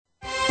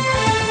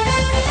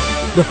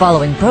The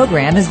following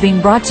program is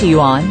being brought to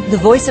you on the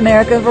Voice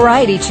America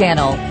Variety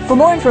Channel. For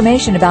more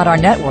information about our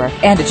network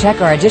and to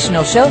check our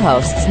additional show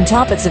hosts and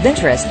topics of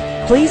interest,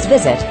 please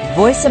visit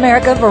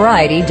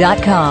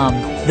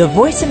voiceamericavariety.com. The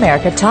Voice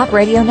America Talk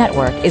Radio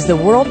Network is the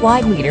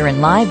worldwide leader in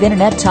live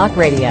Internet talk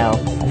radio.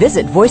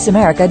 Visit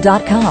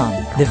voiceamerica.com.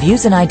 The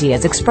views and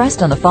ideas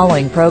expressed on the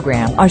following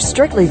program are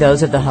strictly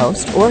those of the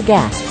host or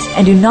guests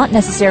and do not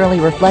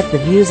necessarily reflect the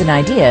views and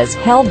ideas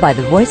held by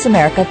the Voice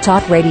America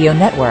Talk Radio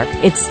Network,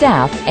 its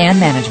staff, and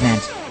management.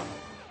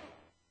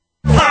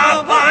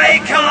 Pop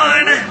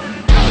icon!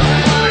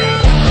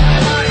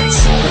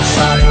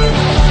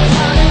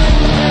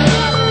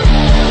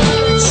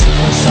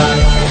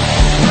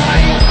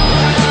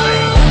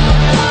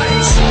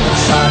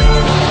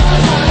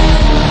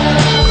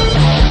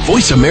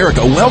 Voice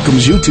America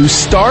welcomes you to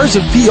Stars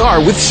of PR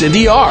with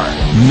Cindy R.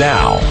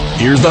 Now,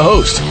 here's the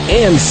host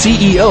and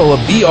CEO of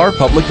BR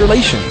Public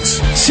Relations,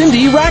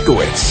 Cindy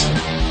Rakowitz.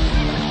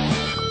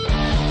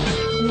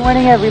 Good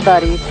morning,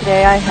 everybody.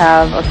 Today I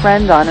have a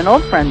friend on, an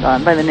old friend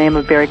on, by the name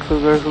of Barry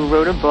Kluger, who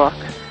wrote a book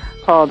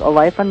called A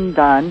Life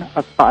Undone,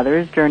 A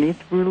Father's Journey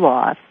Through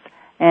Loss.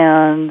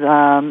 And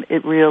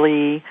it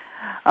really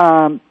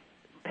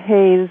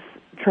pays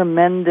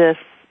tremendous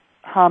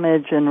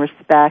homage and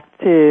respect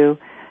to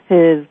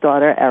his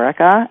daughter,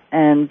 Erica.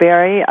 And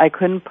Barry, I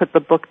couldn't put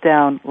the book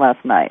down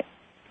last night.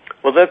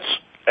 Well, that's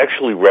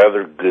actually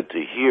rather good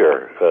to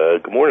hear.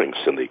 Good morning,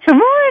 Cindy. Good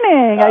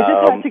morning. I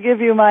just have to give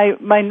you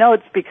my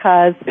notes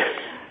because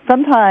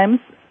sometimes,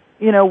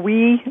 you know,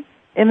 we,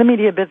 in the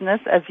media business,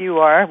 as you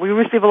are, we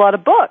receive a lot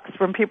of books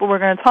from people we're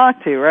going to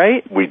talk to,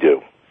 right? We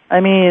do.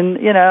 I mean,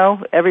 you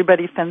know,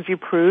 everybody sends you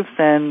proofs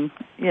and,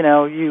 you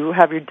know, you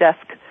have your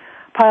desk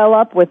pile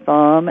up with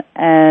them.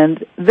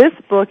 And this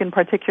book in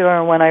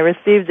particular, when I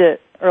received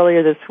it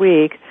earlier this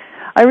week,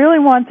 I really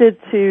wanted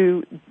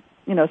to,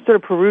 you know, sort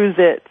of peruse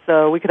it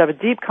so we could have a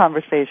deep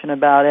conversation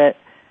about it.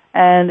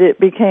 And it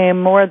became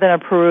more than a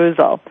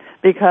perusal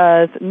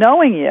because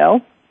knowing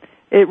you,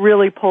 it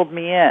really pulled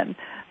me in.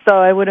 So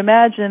I would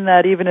imagine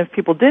that even if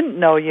people didn't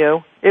know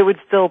you, it would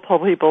still pull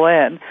people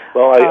in.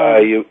 Well,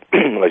 I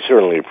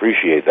certainly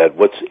appreciate that.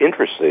 What's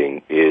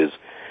interesting is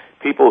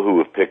people who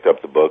have picked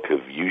up the book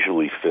have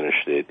usually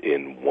finished it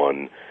in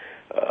one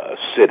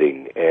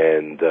sitting,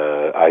 and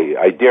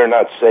I dare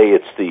not say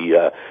it's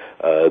the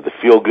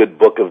feel-good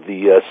book of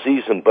the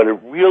season, but it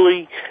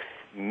really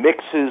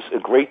mixes a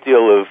great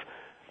deal of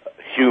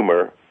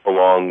humor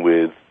along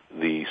with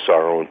the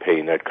sorrow and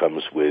pain that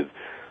comes with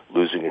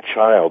losing a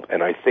child,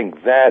 and I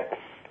think that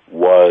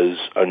was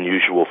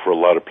unusual for a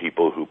lot of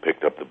people who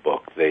picked up the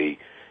book. They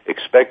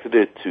expected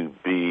it to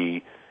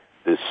be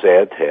this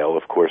sad tale.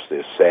 Of course,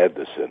 there's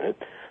sadness in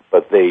it,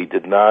 but they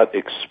did not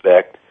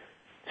expect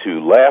to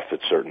laugh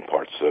at certain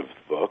parts of the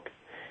book,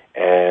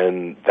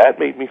 and that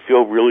made me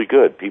feel really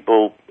good.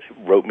 People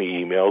wrote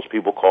me emails,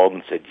 people called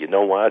and said, you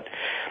know what,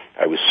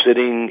 I was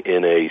sitting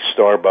in a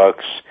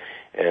Starbucks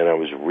and I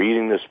was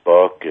reading this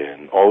book,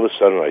 and all of a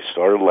sudden I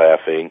started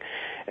laughing,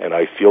 and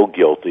I feel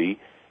guilty,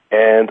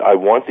 and I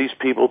want these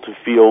people to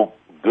feel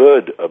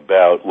good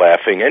about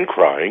laughing and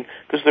crying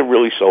because they're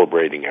really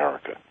celebrating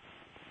Erica.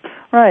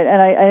 Right,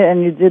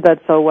 and you did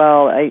that so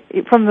well.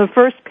 From the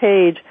first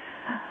page,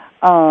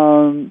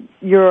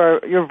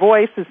 your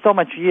voice is so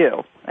much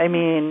you. I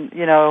mean,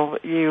 you know,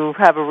 you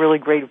have a really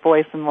great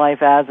voice in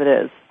life as it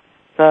is.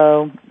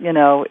 So, you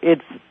know,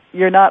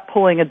 you're not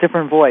pulling a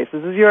different voice.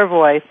 This is your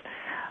voice.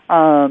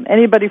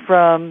 Anybody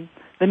from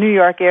the New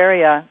York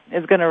area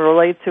is going to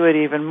relate to it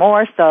even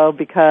more so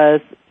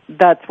because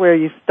that's where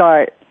you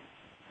start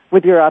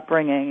with your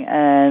upbringing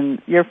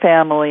and your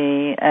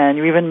family, and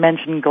you even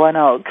mentioned Glen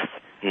Oaks.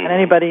 And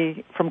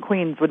anybody from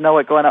Queens would know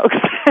what Glen Oaks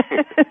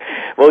is.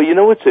 Well, you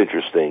know what's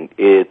interesting?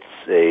 It's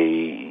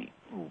a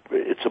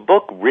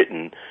book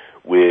written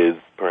with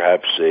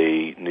perhaps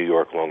a New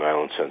York, Long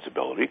Island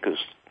sensibility, because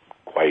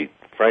quite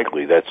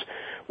frankly, that's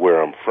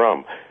where I'm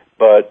from.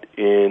 But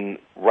in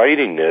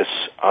writing this,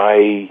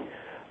 as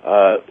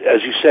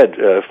you said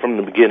from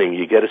the beginning,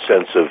 you get a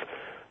sense of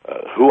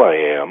who I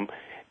am,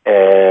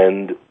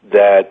 and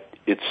that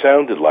it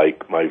sounded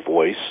like my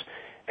voice.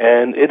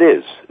 And it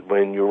is.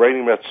 When you're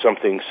writing about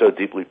something so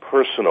deeply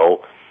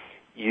personal,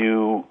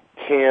 you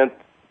can't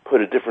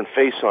put a different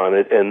face on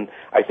it. And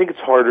I think it's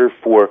harder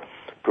for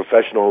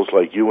professionals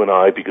like you and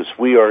I because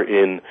we are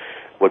in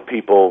what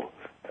people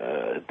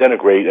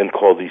denigrate and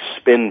call the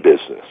spin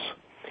business.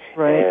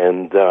 Right.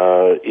 And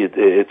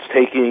it's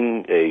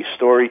taking a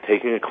story,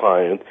 taking a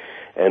client,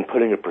 and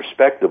putting a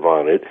perspective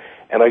on it.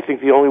 And I think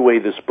the only way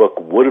this book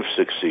would have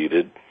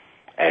succeeded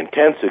and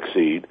can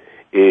succeed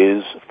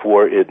is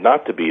for it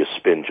not to be a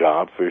spin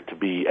job, for it to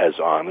be as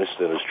honest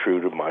and as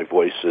true to my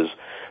voice as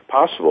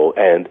possible.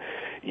 And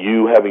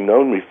you, having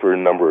known me for a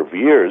number of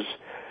years,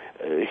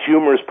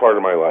 humor is part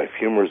of my life.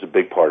 Humor is a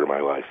big part of my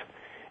life.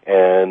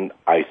 And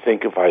I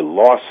think if I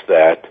lost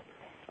that,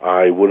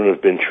 I wouldn't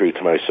have been true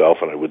to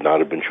myself, and I would not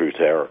have been true to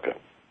Erica.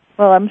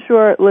 Well, I'm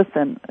sure,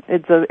 listen,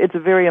 it's a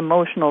very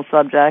emotional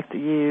subject.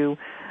 You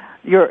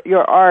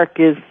your arc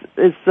is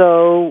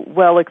so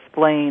well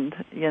explained.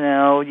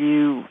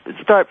 You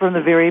start from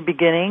the very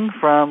beginning,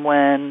 from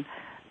when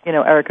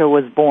Erica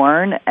was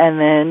born, and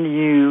then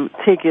you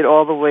take it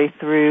all the way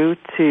through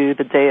to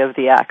the day of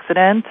the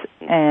accident,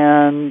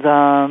 and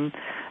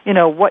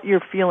what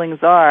your feelings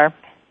are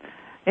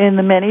in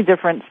the many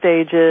different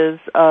stages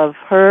of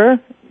her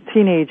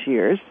teenage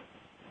years,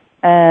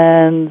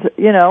 and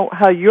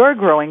how you're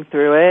growing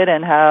through it,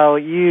 and how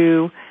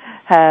you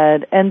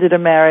had ended a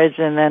marriage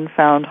and then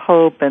found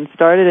hope and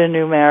started a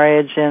new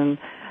marriage. And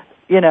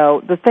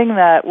the thing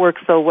that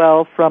works so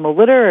well from a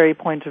literary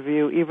point of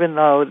view, even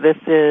though this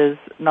is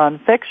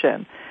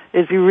nonfiction,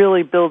 is you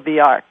really build the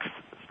arcs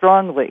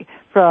strongly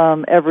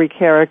from every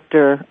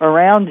character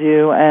around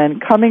you.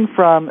 And coming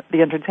from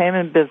the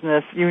entertainment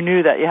business, you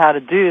knew that you had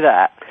to do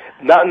that.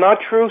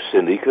 Not true,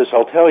 Cindy, because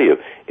I'll tell you,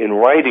 in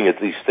writing it,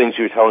 these things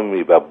you're telling me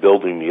about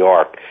building the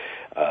arc,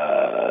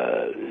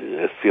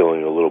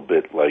 feeling a little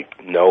bit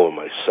like Noah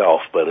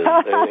myself, but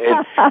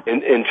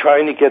in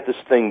trying to get this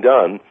thing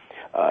done,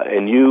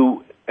 and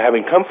you,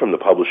 having come from the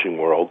publishing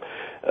world,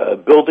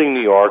 building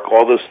the arc,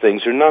 all those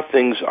things are not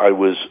things I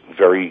was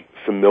very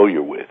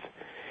familiar with.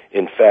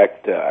 In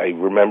fact, I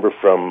remember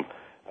from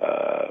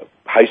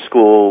high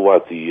school,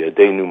 the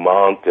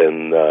denouement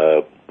and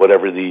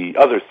whatever the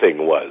other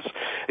thing was,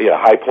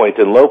 high point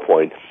and low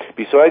point.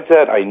 Besides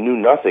that, I knew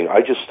nothing.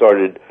 I just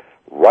started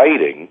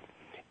writing,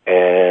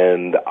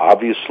 and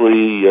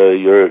obviously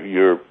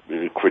your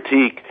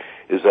critique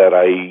is that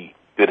I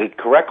did it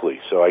correctly,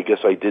 so I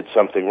guess I did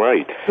something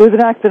right. It was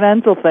an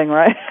accidental thing,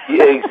 right?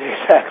 Yeah,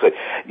 exactly.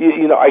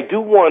 I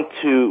do want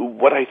to,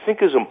 what I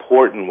think is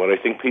important, what I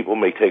think people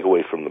may take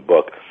away from the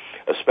book,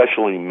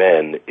 especially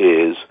men,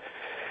 is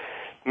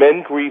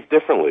men grieve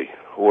differently,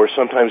 or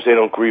sometimes they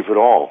don't grieve at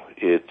all.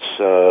 It's,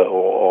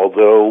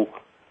 although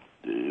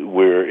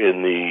we're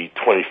in the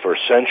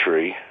 21st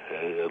century,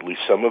 at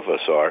least some of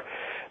us are,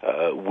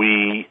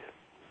 we're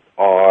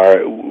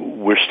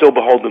still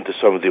beholden to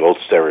some of the old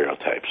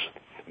stereotypes.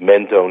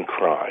 Men don't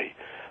cry.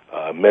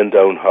 Men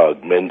don't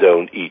hug. Men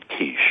don't eat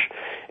quiche.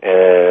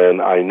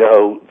 And I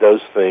know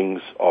those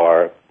things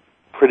are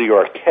pretty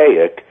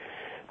archaic,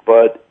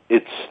 but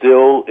it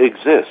still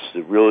exists.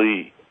 It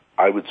really,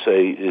 I would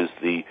say, is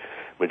the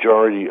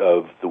majority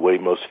of the way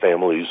most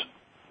families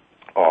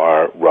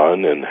are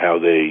run and how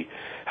they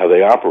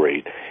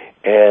operate.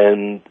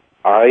 And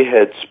I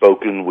had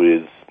spoken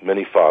with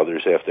many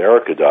fathers after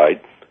Erica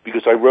died,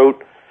 because I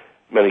wrote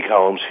many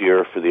columns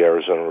here for the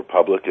Arizona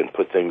Republic and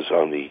put things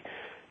on the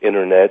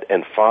internet,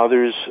 and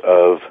fathers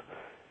of,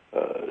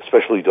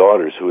 especially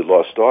daughters who had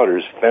lost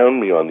daughters, found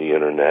me on the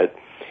internet,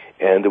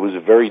 and it was a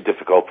very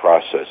difficult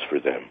process for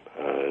them.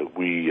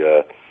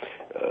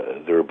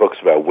 There are books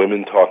about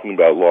women talking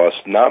about loss.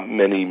 Not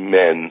many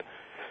men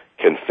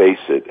can face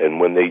it, and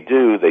when they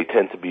do, they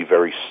tend to be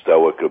very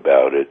stoic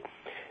about it,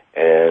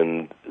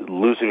 and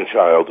losing a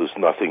child is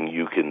nothing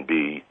you can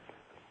be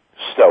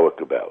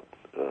stoic about.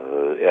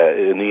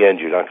 In the end,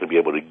 you're not going to be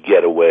able to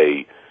get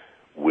away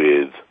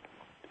with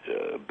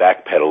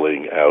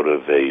backpedaling out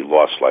of a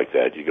loss like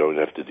that. You're going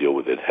to have to deal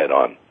with it head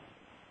on.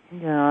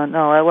 Yeah,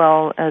 no,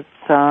 well, it's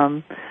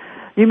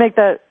you make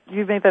that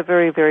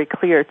very, very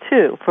clear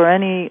too. For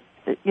any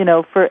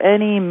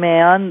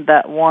man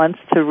that wants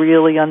to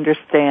really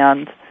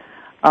understand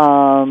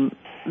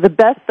the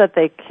best that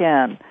they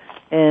can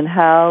in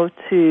how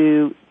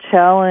to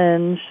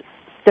challenge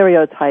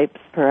stereotypes,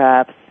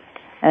 perhaps,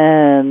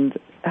 and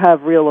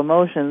have real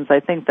emotions, I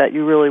think that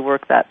you really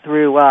work that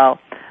through well.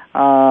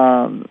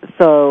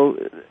 So,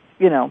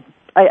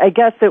 I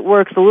guess it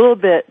works a little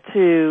bit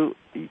to,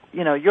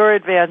 your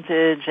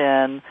advantage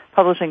and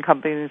publishing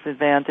company's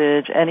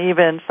advantage, and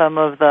even some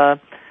of the,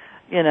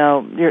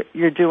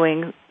 you're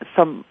doing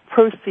some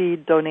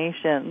proceed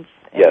donations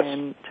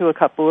to a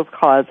couple of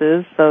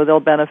causes, so they'll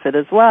benefit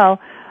as well.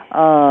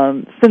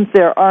 Since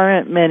there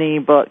aren't many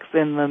books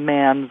in the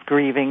man's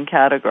grieving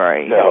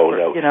category.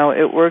 No.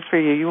 It works for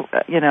you.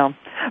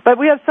 But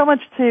we have so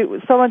much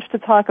to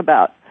talk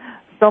about.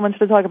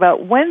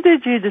 When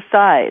did you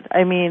decide?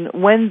 I mean,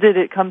 when did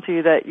it come to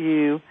you that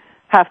you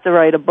have to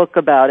write a book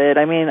about it?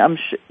 I mean, I'm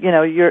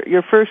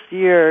your first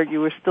year,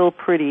 you were still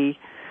pretty,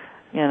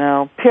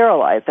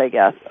 paralyzed, I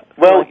guess.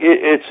 Well,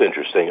 it's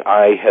interesting.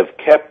 I have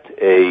kept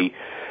a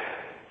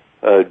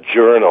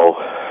journal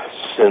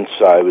since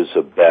I was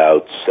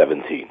about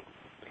 17.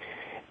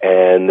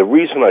 And the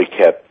reason I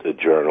kept a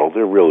journal,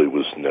 there really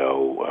was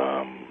no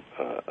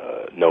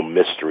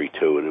mystery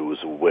to it. It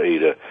was a way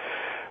to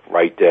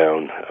write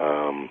down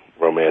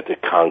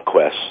romantic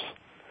conquests,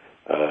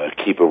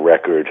 keep a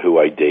record who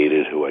I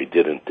dated, who I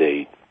didn't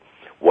date,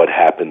 what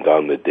happened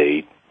on the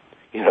date.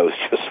 It's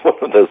just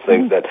one of those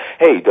things that,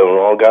 hey, don't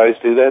all guys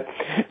do that?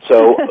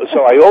 So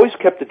I always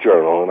kept a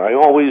journal, and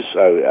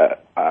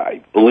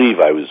I believe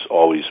I was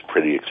always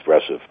pretty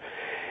expressive.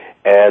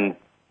 And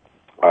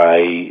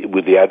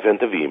with the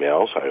advent of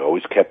emails, I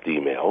always kept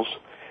emails.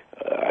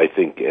 I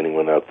think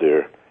anyone out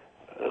there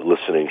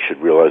listening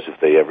should realize if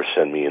they ever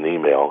send me an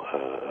email,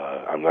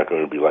 I'm not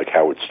going to be like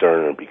Howard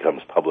Stern and it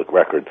becomes public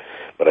record,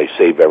 but I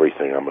save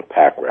everything. I'm a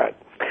pack rat.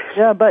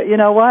 Yeah, but you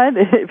know what?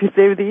 If you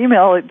save the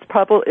email, it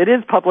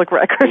is public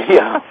record.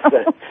 Yeah,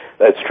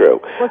 that's true.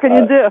 What can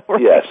you do?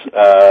 Yes.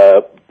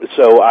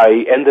 So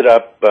I ended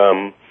up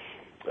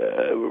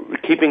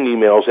keeping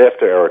emails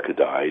after Erica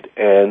died,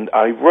 and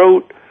I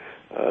wrote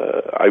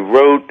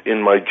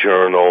in my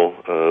journal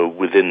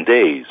within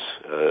days,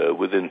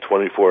 within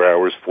 24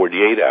 hours,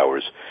 48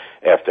 hours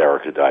after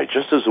Erica died,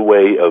 just as a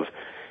way of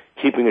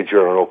keeping a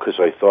journal, because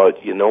I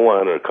thought, you know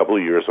what, in a couple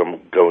of years I'm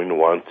going to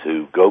want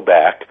to go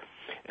back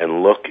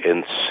and look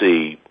and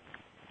see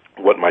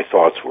what my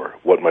thoughts were,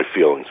 what my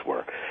feelings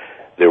were.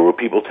 There were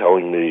people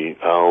telling me,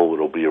 oh,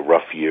 it'll be a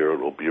rough year,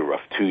 it'll be a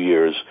rough 2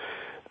 years.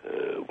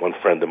 One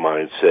friend of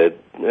mine said,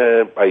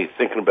 I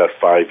think in about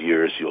 5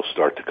 years you'll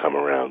start to come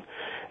around.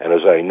 And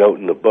as I note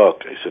in the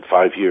book, I said,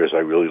 5 years, I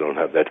really don't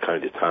have that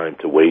kind of time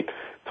to wait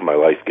till my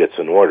life gets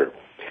in order.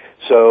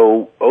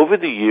 So over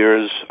the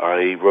years,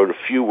 I wrote a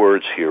few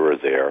words here or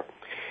there.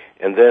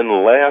 And then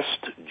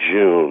last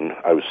June,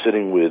 I was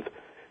sitting with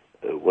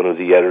one of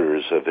the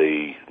editors of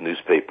a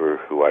newspaper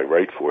who I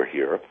write for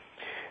here,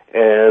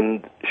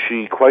 and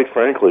she quite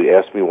frankly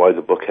asked me why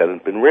the book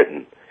hadn't been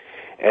written.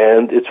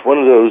 And it's one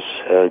of those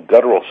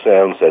guttural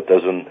sounds that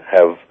doesn't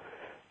have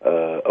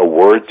a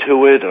word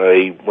to it.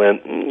 I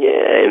went,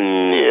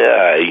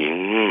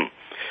 yeah.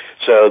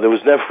 So there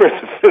was never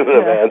a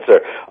definitive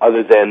answer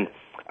other than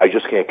I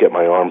just can't get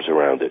my arms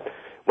around it.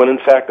 When in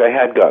fact I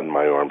had gotten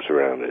my arms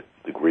around it,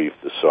 the grief,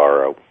 the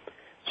sorrow.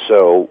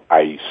 So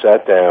I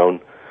sat down.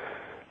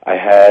 I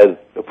had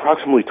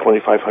approximately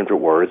 2,500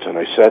 words, and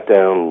I sat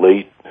down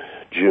late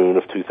June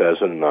of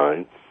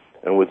 2009,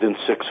 and within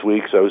 6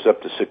 weeks I was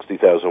up to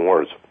 60,000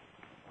 words.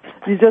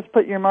 You just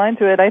put your mind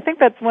to it. I think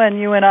that's when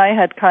you and I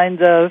had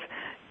kind of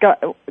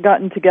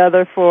gotten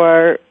together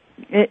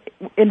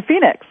in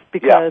Phoenix,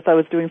 because I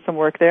was doing some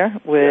work there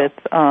with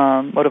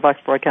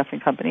Motivox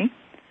Broadcasting Company.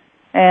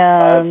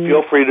 And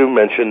feel free to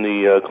mention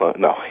the client.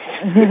 No.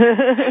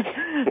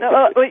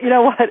 You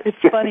know what? It's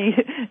funny.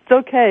 It's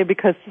okay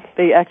because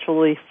they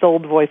actually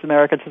sold Voice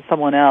America to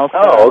someone else.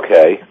 Oh,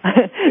 okay.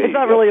 It's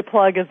not really a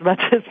plug as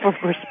much as for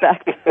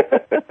respect.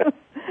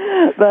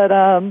 But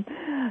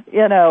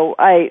you know,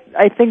 I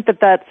think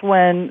that's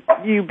when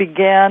you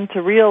began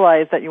to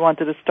realize that you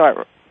wanted to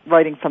start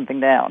writing something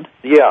down.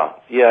 Yeah,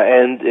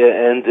 and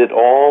it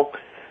all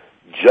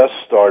just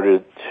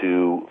started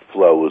to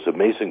flow. It was an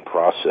amazing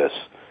process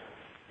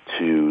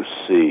to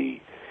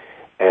see.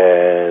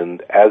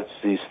 And as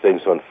these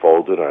things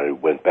unfolded, I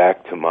went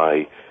back to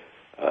my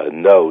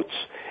notes.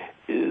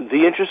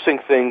 The interesting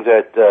thing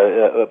that,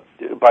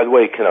 by the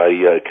way, can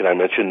I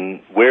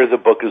mention where the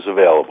book is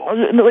available?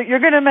 You're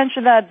going to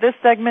mention that this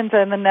segment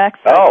and the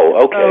next segment.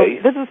 Oh,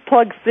 okay. So this is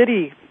Plug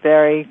City,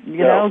 Barry. You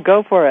know,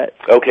 go for it.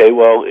 Okay,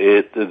 well,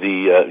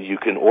 you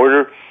can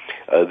order,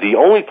 the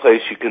only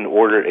place you can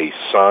order a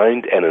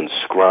signed and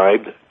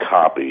inscribed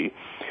copy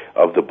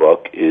of the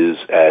book is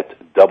at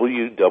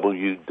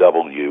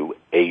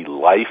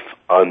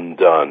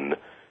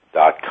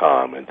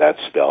www.alifeundone.com, and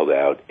that's spelled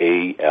out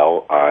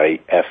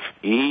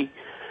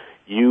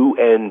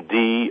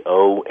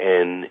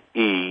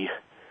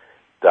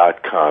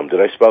ALIFEUNDONE.com.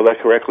 Did I spell that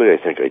correctly? I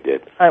think I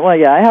did. Well,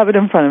 yeah, I have it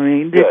in front of me.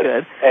 You did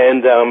good.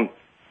 And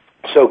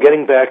so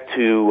getting back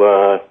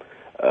to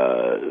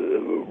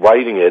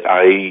writing it,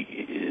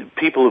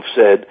 people have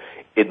said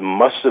it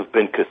must have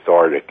been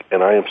cathartic,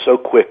 and I am so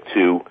quick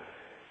to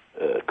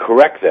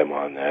correct them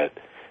on that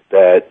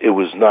it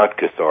was not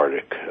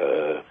cathartic.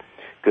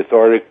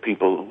 Cathartic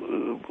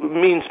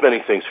means many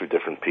things for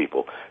different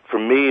people. For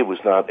me, it was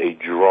not a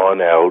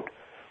drawn-out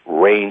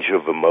range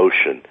of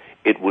emotion.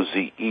 It was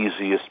the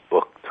easiest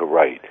book to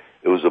write.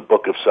 It was a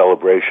book of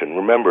celebration.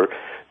 Remember,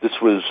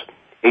 this was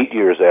 8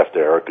 years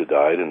after Erica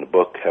died, and the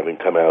book, having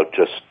come out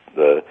just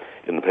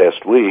in the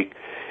past week,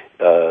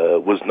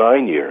 was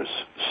 9 years.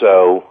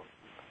 So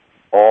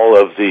all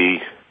of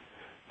the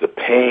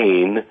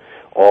pain,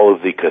 all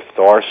of the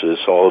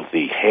catharsis, all of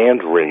the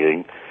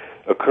hand-wringing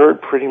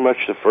occurred pretty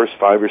much the first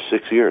 5 or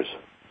 6 years.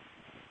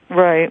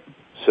 Right.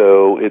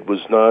 So it was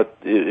not,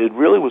 it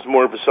really was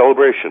more of a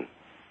celebration.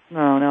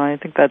 No, I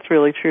think that's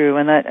really true,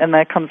 and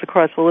that comes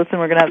across. Well, listen,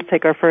 we're going to have to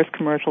take our first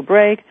commercial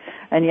break,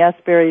 and yes,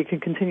 Barry, you can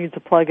continue to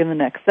plug in the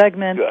next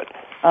segment. Good.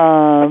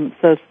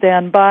 So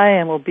stand by,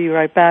 and we'll be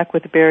right back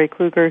with Barry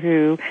Kluger,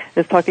 who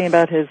is talking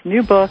about his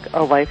new book,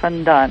 A Life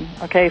Undone.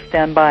 Okay,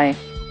 stand by.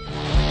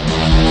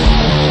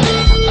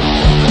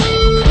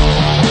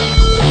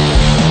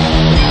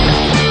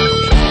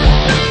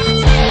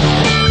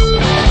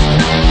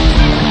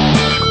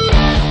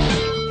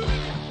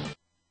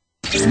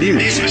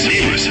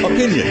 News,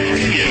 opinion.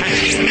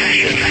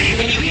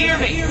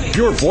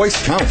 Your voice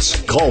counts.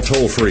 Call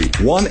toll-free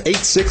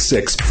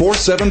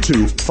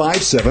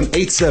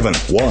 1-866-472-5787.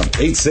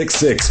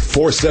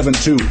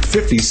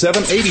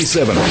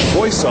 1-866-472-5787.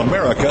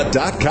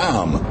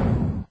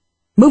 VoiceAmerica.com.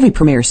 Movie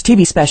premieres,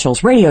 TV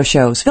specials, radio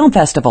shows, film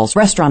festivals,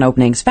 restaurant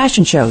openings,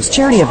 fashion shows,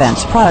 charity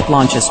events, product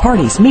launches,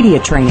 parties, media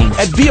training.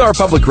 At VR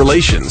Public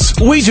Relations,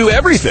 we do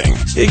everything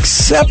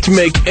except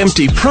make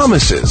empty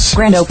promises.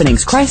 Grand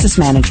openings, crisis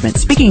management,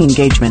 speaking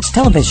engagements,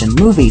 television,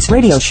 movies,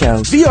 radio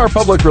shows. VR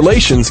Public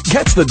Relations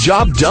gets the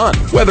job done,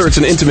 whether it's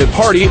an intimate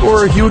party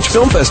or a huge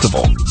film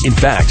festival. In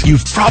fact,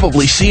 you've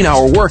probably seen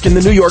our work in the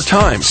New York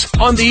Times,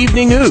 on the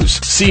evening news,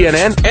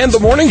 CNN, and the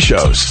morning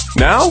shows.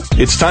 Now,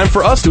 it's time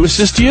for us to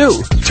assist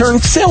you. Turn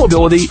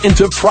saleability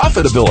into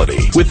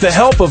profitability with the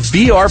help of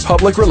VR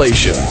Public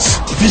Relations.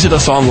 Visit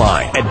us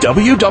online at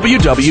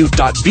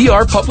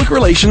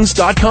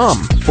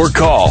www.vrpublicrelations.com or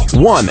call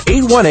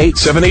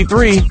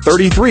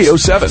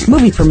 1-818-783-3307.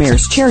 Movie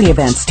premieres, charity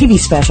events, TV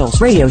specials,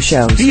 radio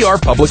shows.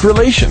 VR Public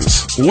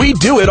Relations. We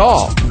do it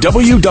all.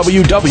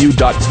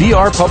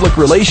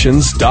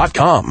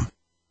 www.vrpublicrelations.com.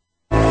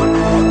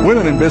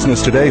 Women in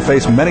business today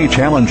face many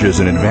challenges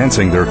in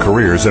advancing their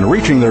careers and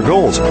reaching their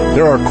goals.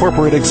 There are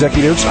corporate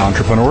executives,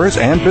 entrepreneurs,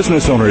 and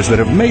business owners that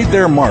have made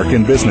their mark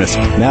in business.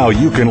 Now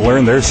you can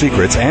learn their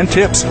secrets and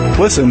tips.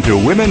 Listen to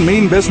Women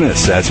Mean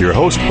Business as your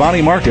host,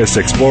 Bonnie Marcus,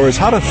 explores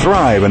how to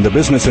thrive in the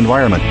business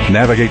environment,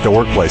 navigate the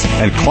workplace,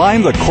 and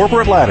climb the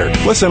corporate ladder.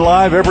 Listen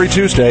live every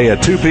Tuesday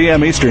at 2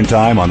 p.m. Eastern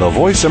Time on the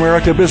Voice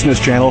America Business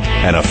Channel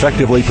and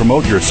effectively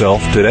promote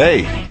yourself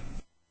today.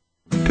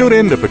 Tune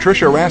in to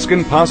Patricia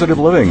Raskin Positive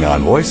Living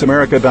on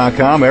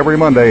VoiceAmerica.com every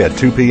Monday at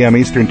 2 p.m.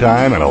 Eastern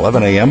Time and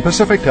 11 a.m.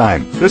 Pacific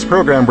Time. This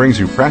program brings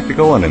you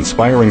practical and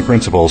inspiring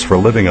principles for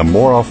living a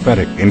more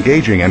authentic,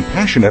 engaging, and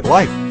passionate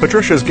life.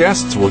 Patricia's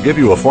guests will give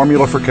you a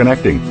formula for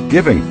connecting,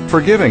 giving,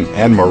 forgiving,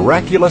 and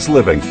miraculous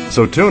living.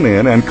 So tune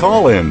in and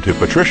call in to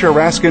Patricia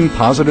Raskin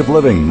Positive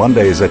Living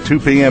Mondays at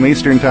 2 p.m.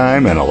 Eastern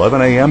Time and 11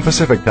 a.m.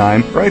 Pacific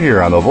Time right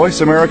here on the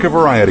Voice America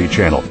Variety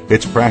Channel.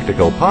 It's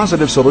practical,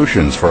 positive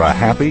solutions for a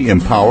happy,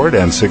 empowered,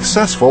 and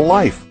successful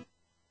life.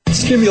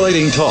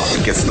 Stimulating talk.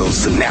 It gets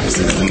those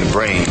synapses in the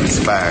brain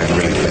firing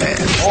really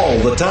fast. All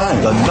the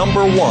time. The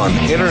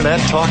 #1 Internet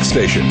talk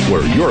station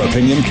where your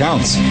opinion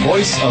counts.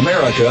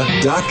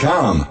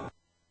 VoiceAmerica.com.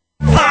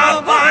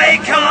 Pop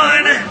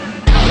icon.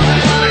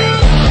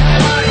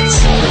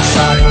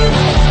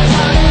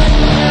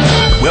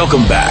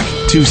 Welcome back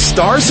to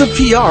Stars of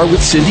PR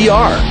with Cindy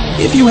R.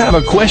 If you have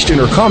a question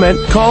or comment,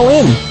 call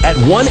in at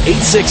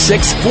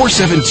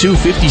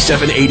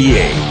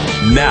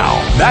 1-866-472-5788. Now,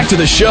 back to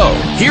the show.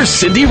 Here's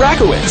Cindy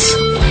Rakowitz.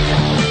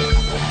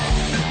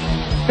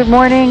 Good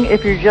morning.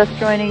 If you're just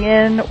joining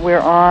in,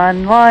 we're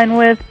online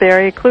with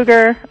Barry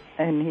Kluger,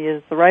 and he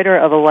is the writer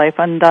of A Life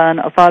Undone,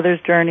 A Father's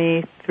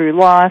Journey Through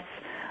Loss.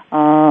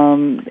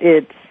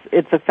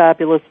 It's a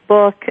fabulous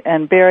book.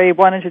 And Barry,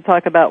 why don't you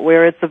talk about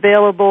where it's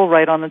available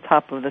right on the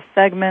top of the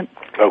segment?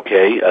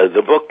 Okay.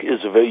 The book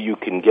is available. You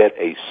can get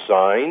a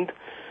signed,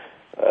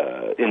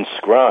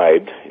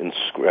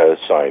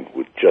 signed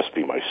would just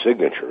be my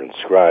signature.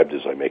 Inscribed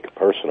as I make it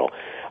personal,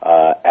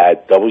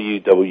 at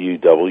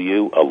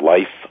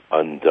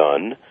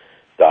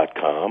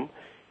www.alifeundone.com.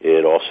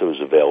 It also is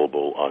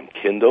available on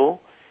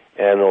Kindle,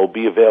 and it'll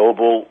be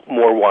available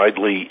more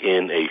widely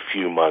in a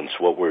few months.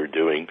 What we're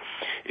doing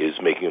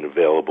is making it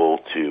available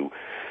to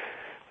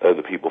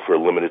the people for a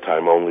limited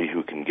time only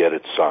who can get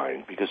it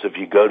signed. Because if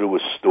you go to a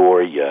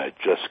store, you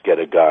just get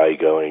a guy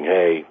going,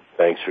 "Hey,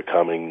 thanks for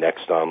coming,"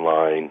 next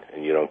online,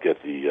 and you don't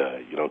get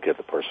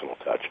the personal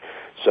touch.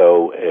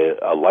 So,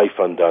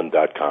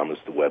 alifeundone.com is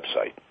the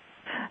website.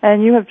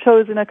 And you have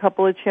chosen a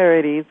couple of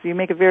charities. You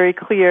make it very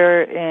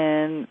clear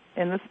in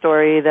the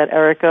story that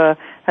Erica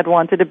had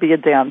wanted to be a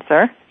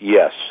dancer.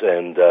 Yes,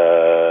 and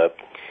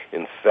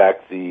in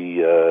fact,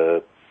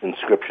 the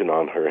inscription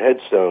on her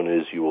headstone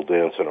is, "You will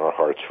dance in our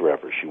hearts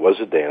forever." She was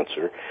a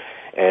dancer,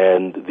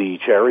 and the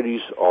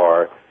charities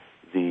are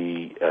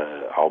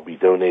I'll be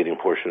donating a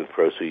portion of the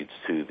proceeds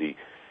to the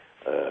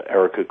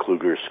Erica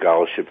Kluger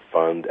Scholarship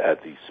Fund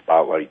at the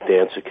Spotlight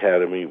Dance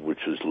Academy,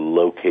 which is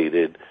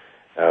located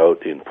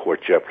out in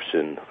Port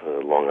Jefferson,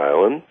 Long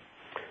Island.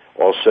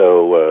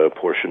 Also, a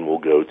portion will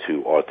go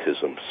to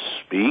Autism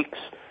Speaks,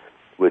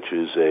 which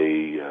is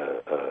a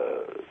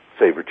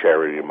favorite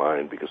charity of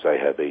mine because I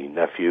have a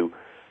nephew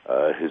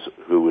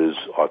who is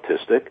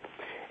autistic.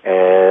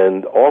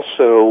 And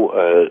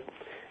also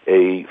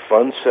a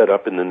fund set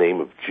up in the name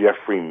of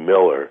Jeffrey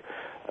Miller.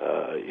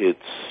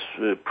 It's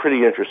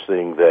pretty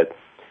interesting that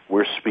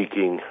we're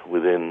speaking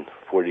within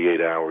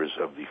 48 hours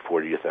of the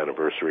 40th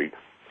anniversary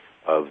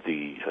of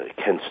the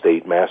Kent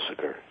State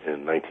Massacre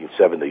in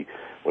 1970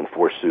 when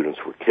 4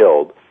 students were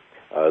killed.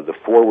 The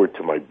foreword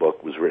to my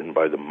book was written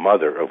by the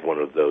mother of one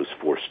of those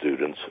 4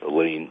 students,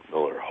 Elaine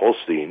Miller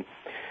Holstein,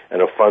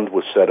 and a fund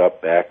was set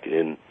up back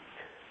in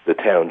the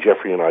town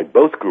Jeffrey and I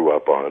both grew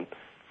up in,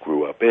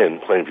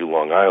 Plainview,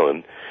 Long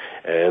Island,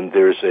 and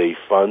there's a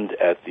fund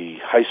at the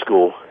high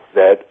school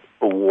that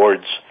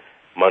awards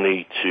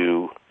money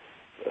to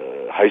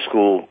high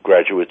school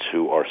graduates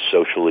who are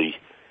socially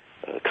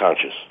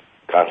conscientious.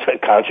 I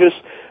think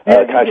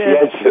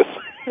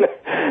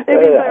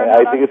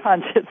it's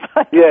conscious.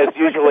 Yeah, it's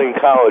usually in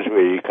college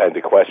where you kind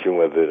of question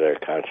whether they're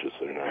conscious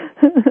or not.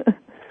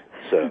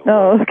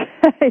 So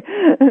okay,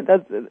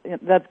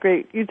 that's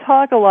great. You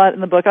talk a lot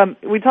in the book.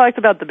 We talked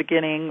about the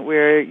beginning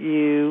where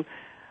you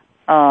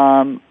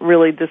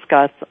really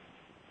discuss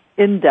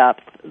in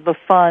depth the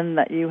fun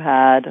that you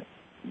had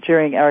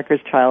during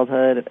Erica's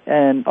childhood,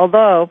 and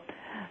although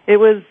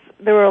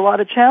there were a lot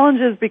of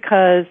challenges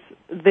because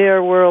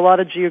there were a lot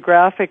of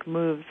geographic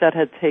moves that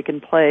had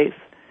taken place,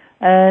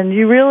 and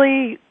you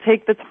really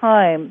take the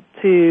time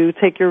to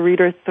take your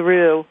reader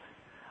through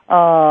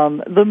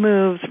the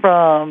moves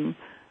from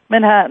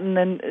Manhattan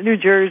and New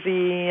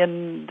Jersey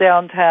and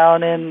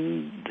downtown,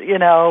 and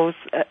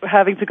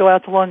having to go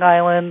out to Long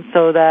Island,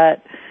 so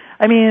that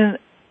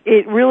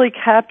it really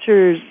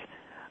captures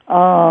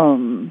how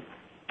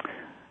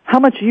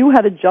much you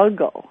had to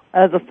juggle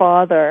as a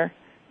father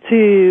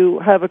to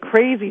have a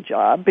crazy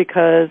job,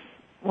 because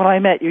when I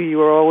met you, you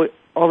were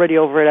already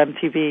over at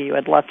MTV. You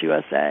had left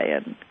USA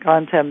and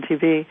gone to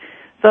MTV.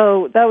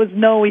 So that was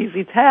no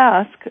easy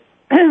task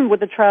with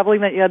the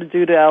traveling that you had to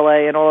do to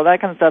LA and all of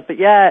that kind of stuff. But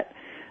yet,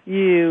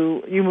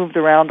 you moved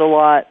around a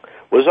lot.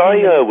 Was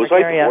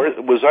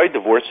I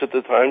divorced at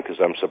the time? Because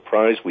I'm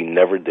surprised we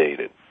never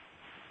dated.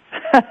 I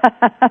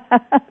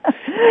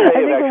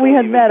think when we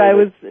had met, I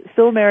was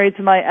still married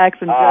to my ex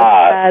and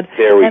I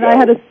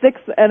had a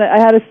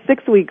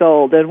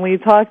 6-week-old, and we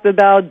talked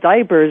about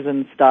diapers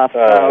and stuff.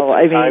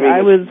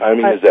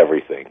 Timing is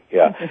everything.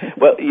 Yeah.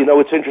 Well,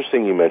 it's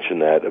interesting you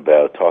mentioned that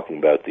about talking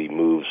about the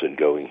moves and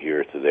going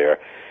here to there.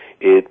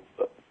 It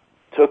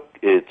took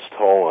its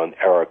toll on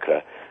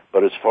Erica,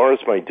 but as far as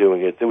my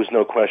doing it, there was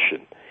no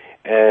question,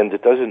 and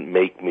it doesn't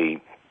make me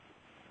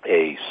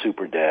a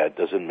super dad,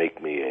 doesn't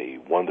make me a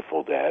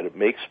wonderful dad. It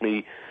makes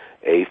me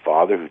a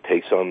father who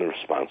takes on the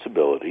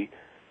responsibility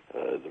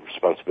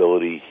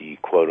he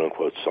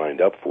quote-unquote signed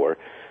up for.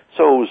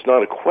 So it was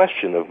not a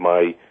question of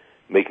my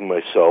making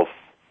myself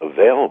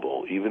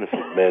available, even if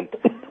it meant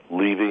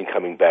leaving,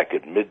 coming back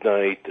at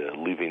midnight,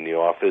 leaving the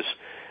office.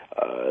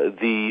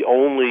 The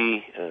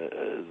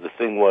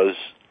thing was,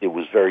 it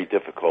was very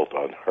difficult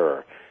on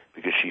her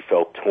because she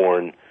felt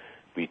torn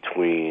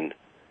between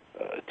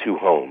two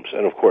homes,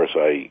 and of course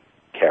I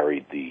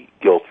carried the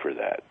guilt for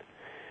that.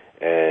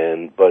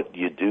 But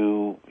you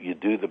do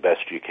the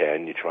best you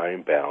can. You try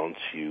and balance.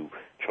 You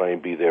try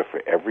and be there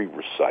for every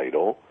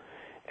recital,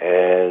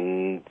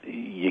 and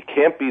you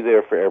can't be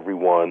there for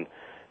everyone.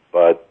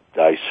 But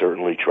I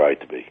certainly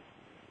tried to be.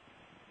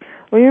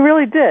 Well, you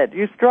really did.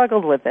 You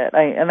struggled with it,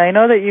 and I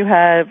know that you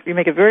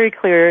make it very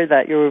clear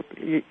that your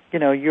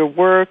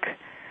work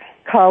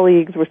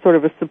colleagues were sort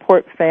of a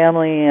support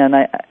family, and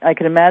I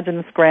can imagine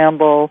the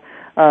scramble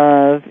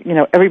of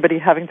everybody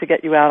having to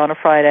get you out on a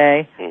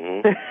Friday.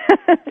 Mm-hmm.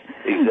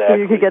 Exactly. So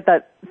you could get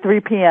that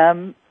 3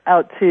 p.m.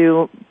 out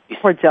to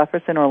Port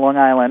Jefferson or Long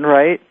Island,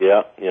 right?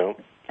 Yeah.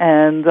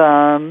 And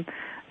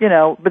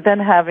but then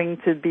having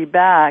to be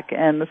back,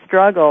 and the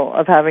struggle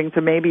of having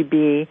to maybe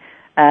be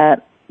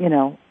at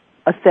a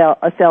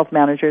sales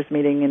managers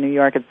meeting in New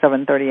York at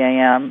 7:30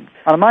 a.m.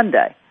 on a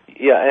Monday.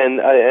 Yeah, and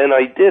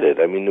I did it.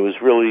 There was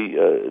really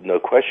no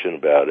question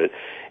about it.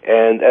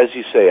 And as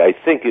you say, I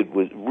think it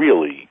was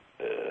really,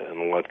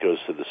 and a lot goes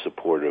to the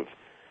supportive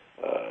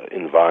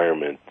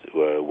environment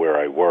where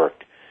I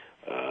worked,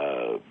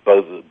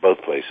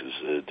 both places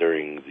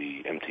during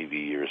the MTV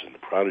years and the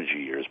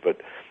Prodigy years.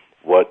 But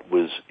what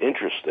was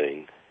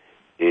interesting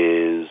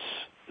is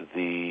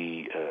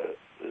the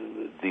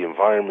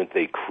environment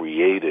they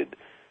created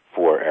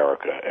for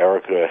Erica.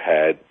 Erica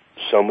had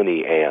so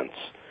many aunts,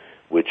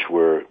 which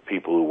were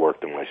people who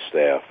worked on my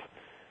staff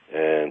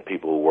and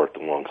people who worked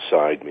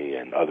alongside me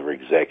and other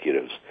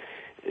executives.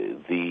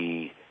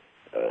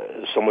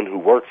 Someone who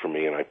worked for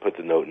me, and I put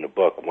the note in the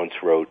book, once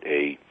wrote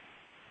in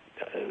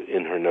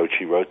her note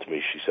she wrote to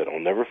me, she said, "I'll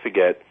never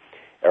forget,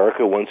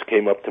 Erica once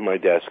came up to my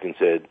desk and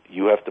said,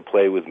 'You have to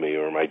play with me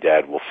or my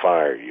dad will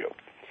fire you.'"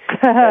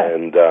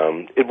 And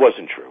it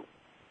wasn't true.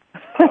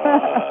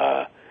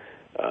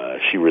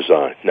 She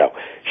resigned. No,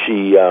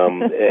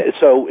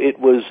 so it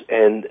was,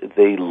 and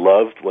they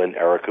loved when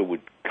Erica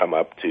would come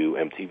up to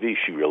MTV.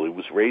 She really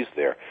was raised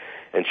there,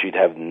 and she'd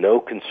have no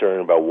concern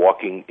about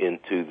walking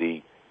into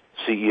the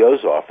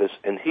CEO's office,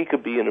 and he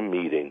could be in a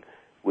meeting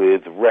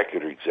with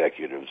record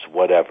executives,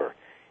 whatever,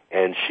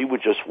 and she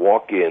would just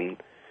walk in,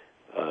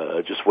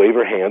 just wave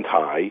her hand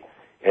high,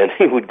 and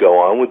he would go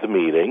on with the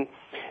meeting.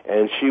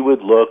 And she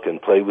would look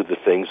and play with the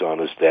things on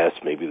his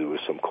desk. Maybe there was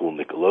some cool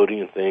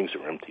Nickelodeon things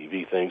or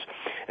MTV things.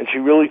 And she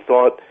really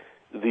thought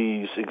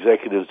these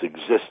executives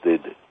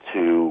existed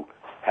to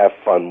have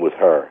fun with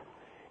her.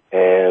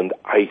 And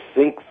I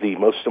think the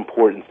most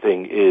important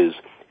thing is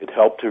it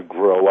helped her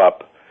grow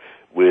up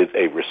with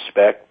a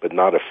respect but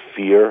not a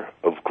fear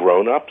of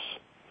grown-ups.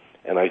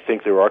 And I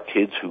think there are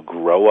kids who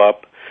grow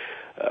up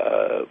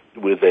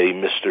with a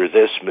Mr.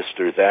 This,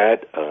 Mr.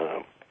 That.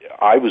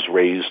 I was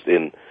raised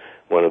in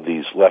one of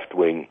these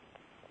left-wing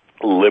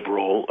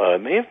liberal,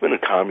 may have been a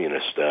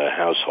communist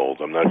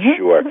household. I'm not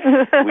sure.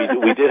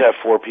 We did have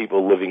 4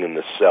 people living in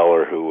the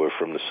cellar who were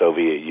from the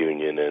Soviet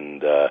Union,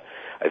 and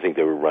I think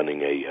they were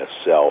running a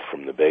cell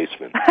from the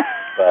basement.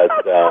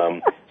 But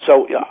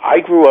so I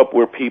grew up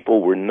where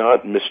people were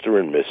not Mr.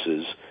 and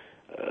Mrs.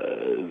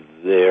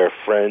 Their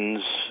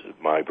friends,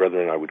 my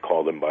brother and I would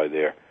call them by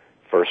their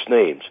first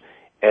names.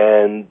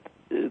 And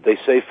they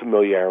say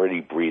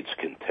familiarity breeds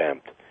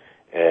contempt.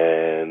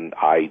 And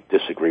I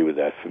disagree with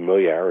that.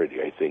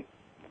 Familiarity, I think,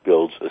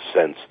 builds a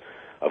sense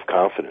of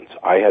confidence.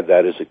 I had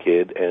that as a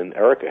kid, and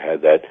Erica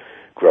had that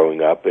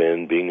growing up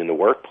and being in the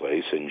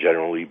workplace and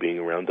generally being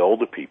around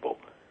older people.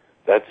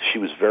 That she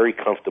was very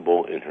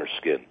comfortable in her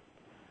skin.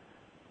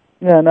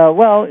 Yeah, no,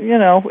 well,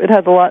 it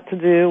has a lot to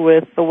do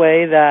with the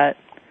way that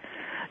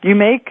you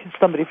make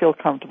somebody feel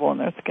comfortable in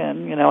their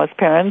skin. As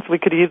parents, we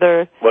could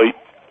either... Well,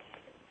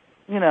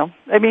 you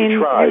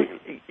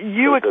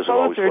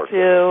exposed her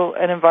to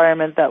an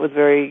environment that was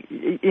very,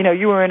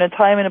 you were in a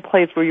time and a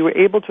place where you were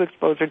able to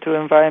expose her to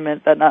an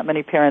environment that not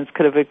many parents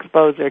could have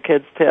exposed their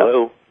kids to.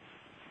 Hello?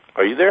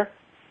 Are you there?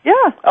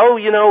 Yeah. Oh,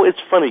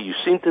 it's funny. You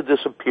seem to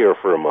disappear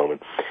for a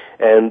moment.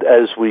 And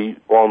as we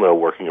all know,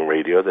 working in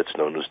radio, that's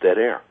known as dead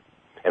air.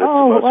 And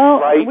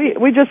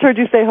we just heard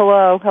you say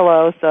hello,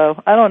 so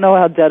I don't know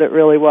how dead it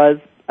really was.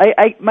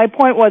 My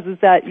point was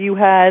that you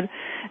had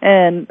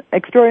an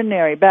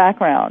extraordinary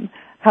background.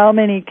 How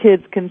many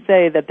kids can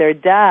say that their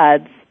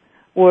dads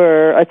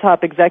were a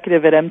top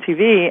executive at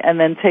MTV and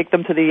then take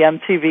them to the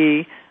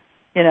MTV,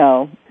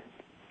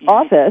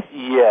 office?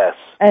 Yes.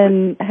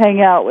 And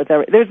hang out with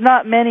everybody. There's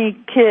not many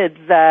kids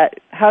that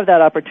have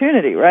that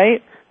opportunity,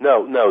 right?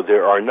 No,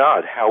 there are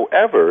not.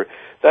 However,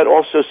 that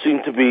also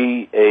seemed to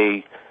be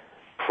a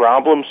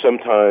problem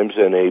sometimes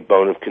and a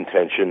bone of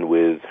contention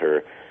with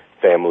her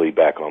family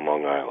back on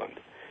Long Island.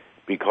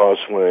 Because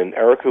when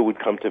Erica would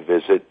come to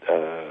visit,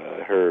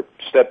 her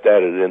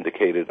stepdad had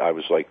indicated I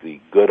was like the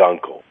good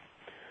uncle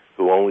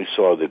who only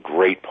saw the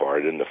great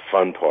part and the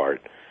fun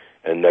part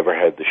and never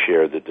had to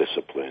share the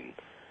discipline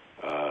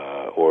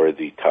or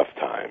the tough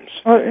times.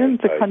 Well, and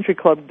it's a country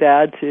club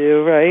dad,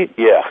 too, right?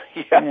 Yeah.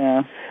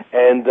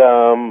 And,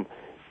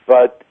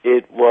 but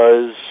it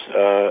was,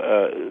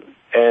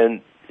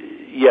 and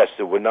yes,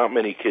 there were not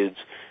many kids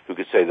who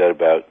could say that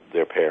about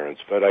their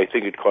parents, but I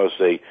think it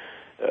caused a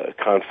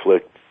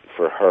conflict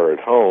for her at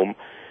home.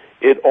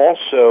 It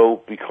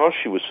also, because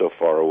she was so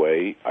far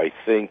away, I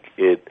think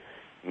it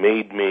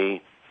made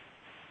me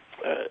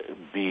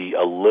be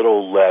a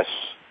little less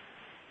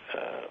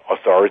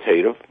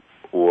authoritative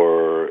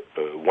or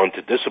want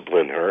to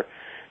discipline her,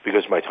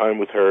 because my time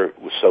with her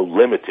was so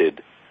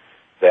limited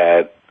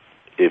that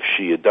if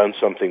she had done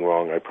something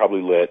wrong, I'd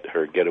probably let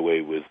her get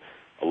away with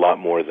a lot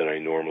more than I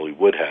normally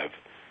would have,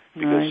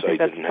 because I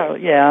didn't have.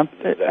 Yeah,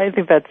 I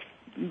think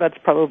that's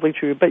probably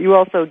true. But you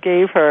also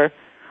gave her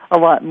a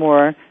lot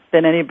more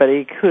than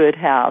anybody could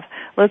have.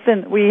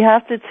 Listen, we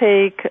have to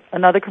take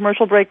another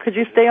commercial break. Could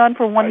you stay on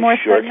for one more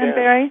segment,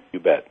 Barry? You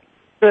bet.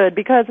 Good,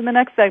 because in the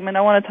next segment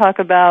I want to talk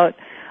about,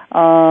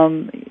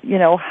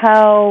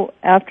 how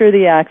after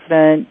the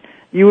accident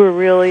you were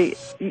really,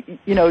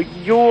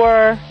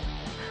 your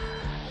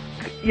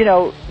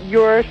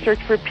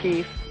search for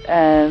peace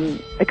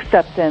and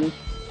acceptance,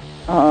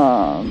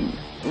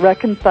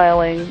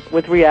 reconciling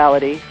with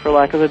reality, for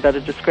lack of a better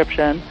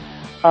description,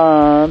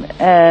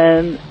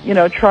 and,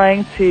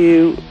 trying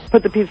to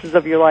put the pieces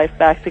of your life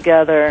back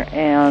together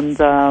and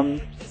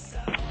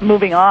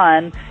moving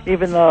on,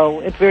 even though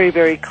it's very,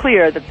 very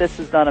clear that this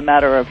is not a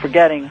matter of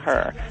forgetting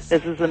her.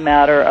 This is a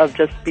matter of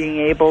just being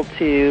able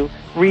to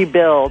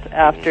rebuild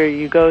after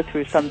you go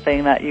through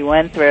something that you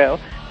went through.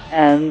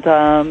 And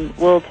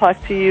we'll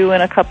talk to you in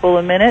a couple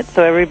of minutes,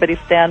 so everybody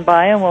stand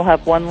by, and we'll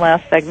have one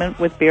last segment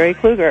with Barry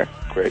Kluger.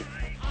 Great.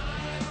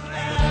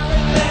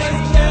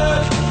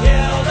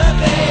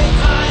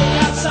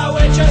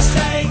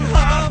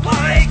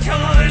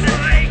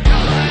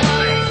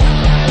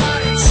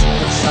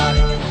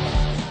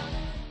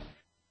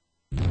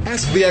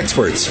 Ask the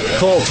experts.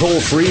 Call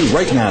toll-free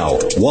right now,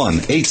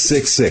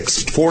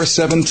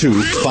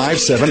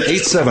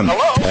 1-866-472-5787.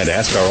 And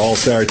ask our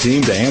All-Star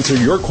team to answer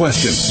your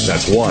question.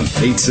 That's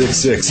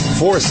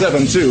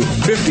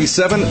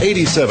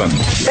 1-866-472-5787.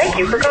 Thank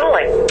you for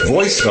calling.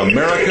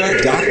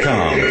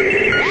 VoiceAmerica.com.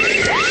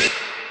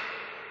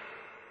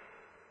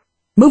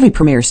 Movie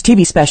premieres,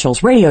 TV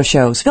specials, radio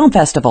shows, film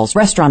festivals,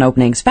 restaurant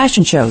openings,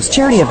 fashion shows,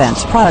 charity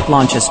events, product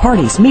launches,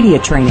 parties, media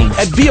training.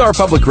 At BR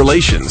Public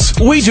Relations,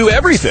 we do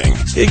everything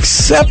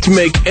except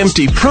make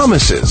empty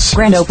promises.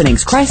 Grand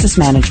openings, crisis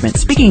management,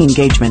 speaking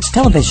engagements,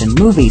 television,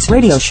 movies,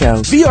 radio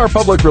shows. BR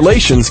Public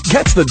Relations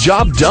gets the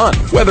job done,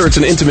 whether it's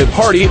an intimate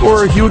party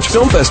or a huge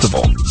film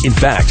festival. In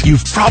fact,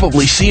 you've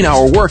probably seen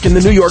our work in the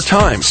New York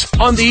Times,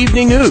 on the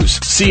evening news,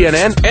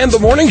 CNN, and the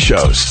morning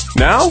shows.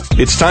 Now,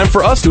 it's time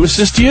for us to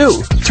assist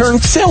you. Turn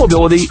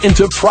salability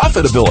into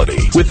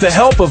profitability with the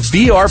help of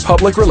BR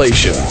Public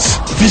Relations.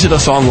 Visit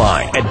us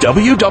online at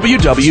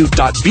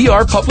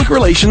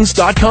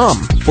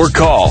www.brpublicrelations.com or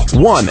call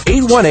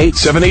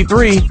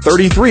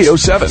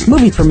 1-818-783-3307.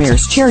 Movie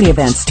premieres, charity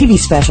events, TV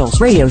specials,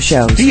 radio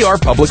shows. BR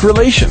Public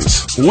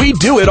Relations. We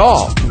do it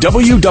all.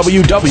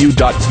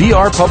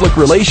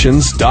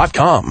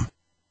 www.brpublicrelations.com.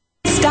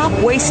 Stop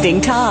wasting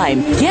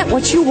time. Get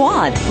what you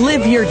want.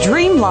 Live your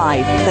dream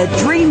life. The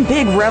Dream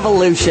Big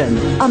Revolution.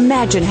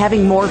 Imagine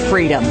having more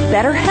freedom,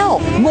 better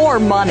health, more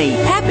money,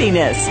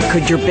 happiness.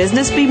 Could your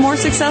business be more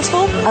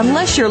successful?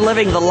 Unless you're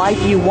living the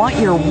life you want,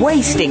 you're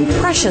wasting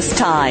precious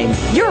time.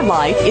 Your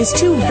life is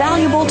too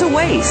valuable to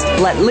waste.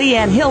 Let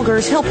Leanne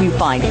Hilgers help you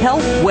find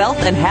health,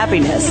 wealth, and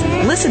happiness.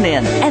 Listen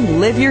in and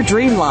live your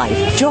dream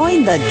life.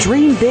 Join the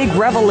Dream Big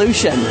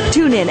Revolution.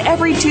 Tune in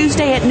every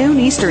Tuesday at noon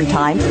Eastern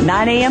Time,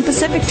 9 a.m.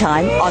 Pacific Time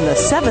on the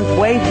 7th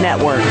Wave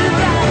Network.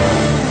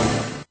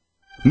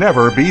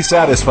 Never be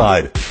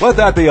satisfied. Let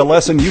that be a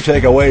lesson you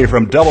take away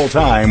from Double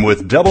Time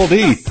with Double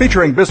D,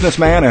 featuring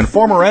businessman and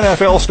former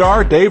NFL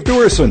star Dave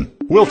Duerson.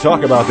 We'll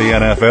talk about the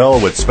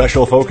NFL with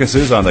special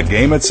focuses on the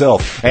game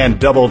itself, and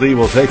Double D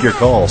will take your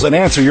calls and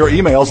answer your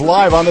emails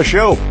live on the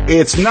show.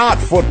 It's not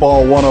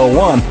Football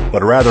 101,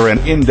 but rather an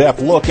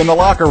in-depth look in the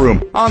locker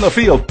room, on the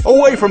field,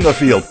 away from the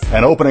field,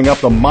 and opening up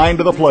the mind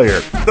of the player.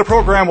 The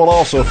program will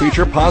also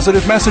feature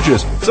positive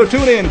messages, so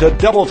tune in to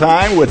Double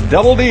Time with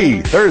Double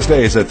D,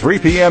 Thursdays at 3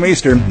 p.m.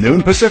 Eastern,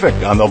 noon Pacific,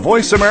 on the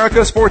Voice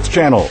America Sports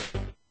Channel.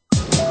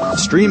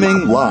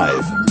 Streaming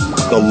live,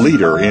 the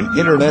leader in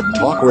Internet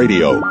talk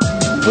radio.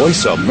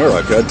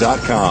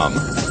 VoiceAmerica.com.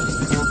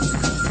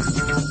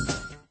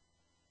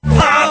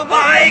 Pop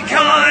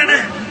icon.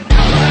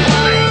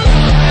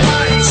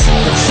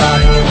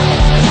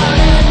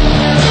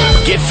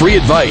 Get free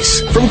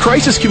advice from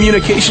crisis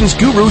communications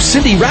guru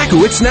Cindy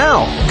Rakowitz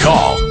now.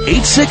 Call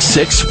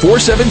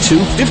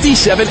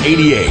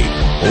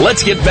 866-472-5788.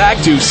 Let's get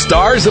back to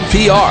Stars of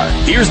PR.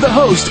 Here's the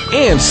host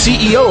and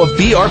CEO of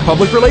BR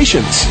Public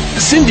Relations,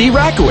 Cindy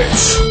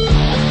Rakowitz.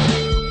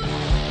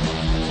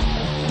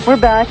 We're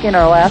back in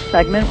our last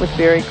segment with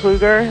Barry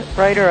Kluger,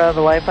 writer of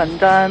A Life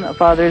Undone, A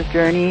Father's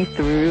Journey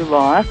Through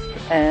Loss.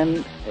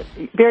 And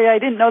Barry, I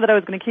didn't know that I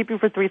was going to keep you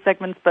for 3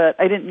 segments, but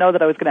I didn't know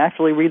that I was going to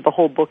actually read the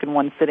whole book in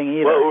one sitting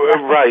either.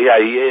 Well, right, yeah,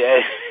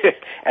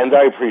 and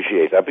I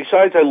appreciate that.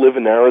 Besides, I live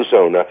in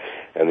Arizona,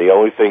 and the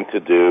only thing to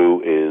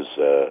do is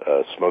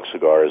smoke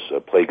cigars,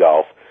 play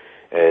golf,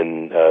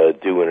 and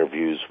do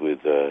interviews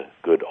with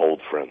good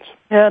old friends.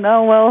 Yeah,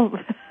 no, well...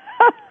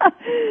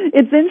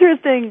 It's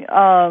interesting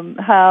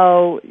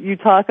how you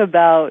talk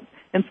about,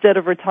 instead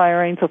of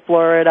retiring to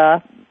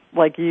Florida,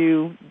 like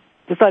you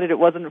decided it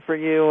wasn't for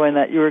you and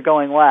that you were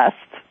going west.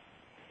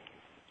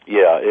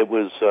 Yeah, it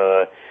was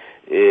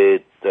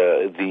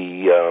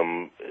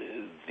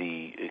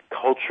the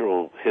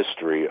cultural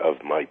history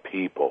of my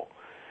people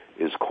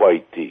is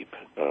quite deep,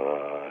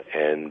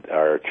 and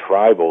our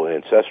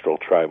ancestral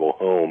tribal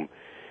home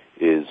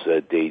is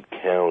Dade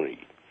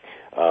County.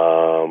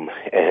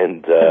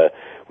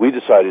 We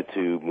decided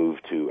to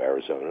move to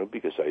Arizona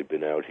because I had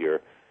been out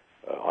here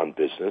on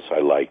business. I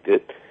liked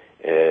it,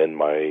 and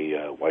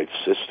my wife's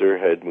sister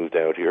had moved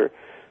out here.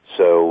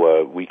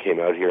 So we came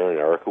out here, and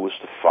Erica was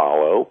to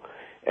follow,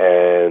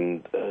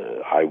 and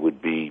I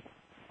would be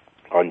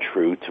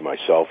untrue to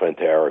myself and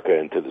to Erica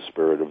and to the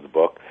spirit of the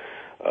book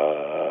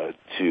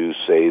to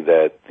say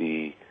that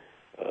the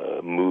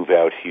move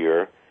out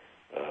here,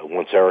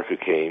 once Erica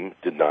came,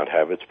 did not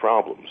have its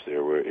problems.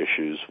 There were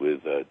issues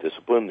with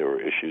discipline. There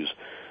were issues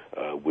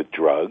with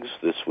drugs.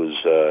 This was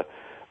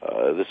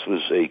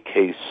a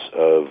case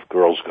of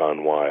girls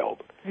gone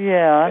wild.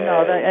 Yeah,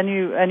 no,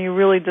 and you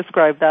really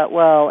described that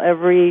well.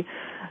 Every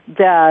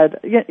dad,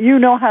 you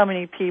know how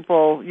many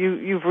people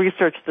you've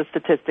researched the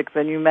statistics,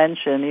 and you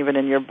mention even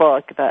in your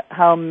book that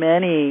how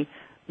many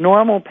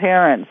normal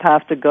parents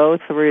have to go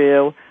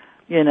through,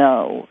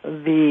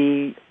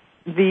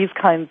 these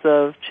kinds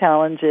of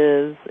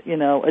challenges,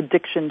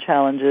 addiction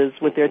challenges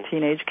with their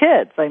teenage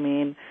kids. I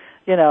mean,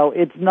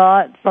 it's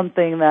not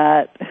something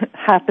that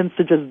happens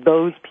to just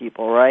those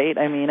people, right?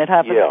 I mean, it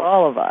happens to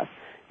all of us.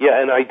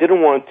 Yeah, and I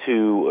didn't want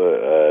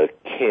to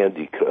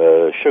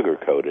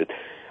sugarcoat it.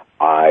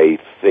 I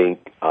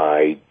think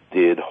I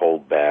did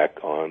hold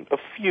back on a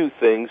few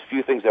things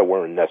that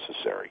weren't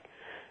necessary.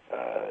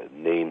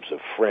 Names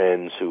of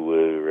friends who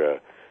were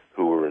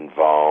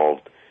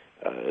involved.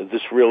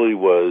 This really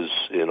was,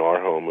 in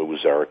our home, it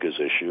was Erica's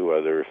issue.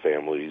 Other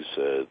families,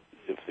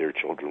 if their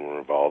children were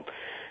involved,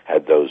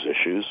 had those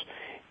issues.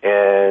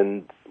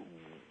 And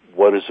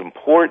what is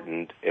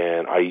important,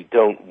 and I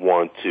don't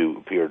want to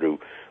appear to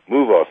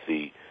move off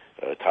the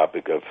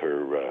topic of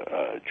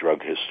her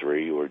drug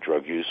history or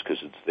drug use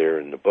because it's there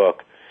in the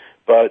book,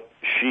 but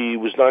she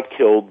was not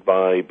killed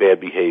by bad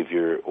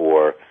behavior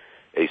or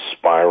a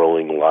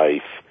spiraling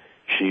life.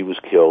 She was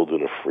killed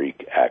in a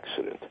freak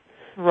accident.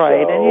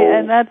 Right, so,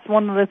 and that's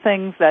one of the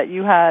things that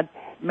you had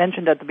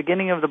mentioned at the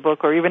beginning of the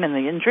book or even in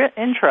the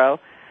intro.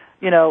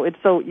 It's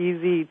so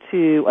easy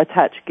to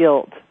attach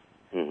guilt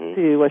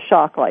to a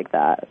shock like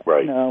that.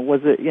 Right.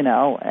 Was it,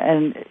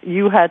 and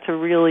you had to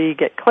really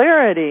get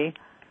clarity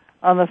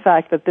on the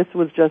fact that this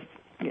was just,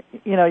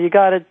 you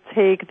got to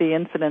take the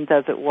incident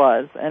as it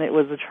was, and it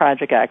was a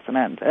tragic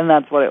accident, and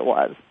that's what it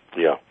was.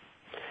 Yeah,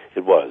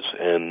 it was.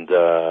 And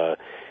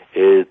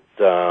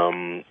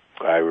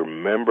I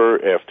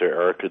remember after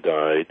Erica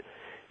died,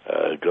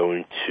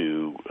 going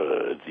to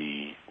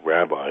the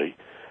rabbi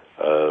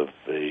of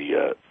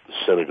a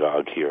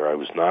synagogue here. I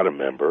was not a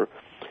member,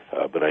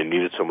 but I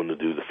needed someone to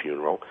do the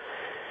funeral.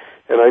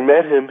 And I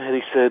met him, and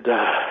he said,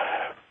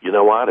 you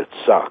know what, it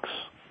sucks.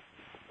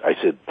 I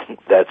said,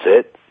 that's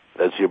it?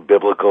 That's your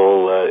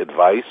biblical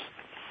advice?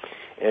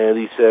 And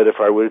he said, if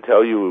I were to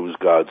tell you it was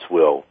God's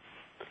will,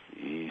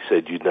 he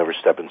said, you'd never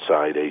step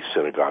inside a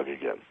synagogue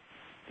again.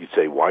 You'd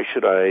say, why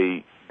should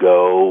I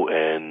go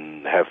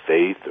and have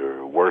faith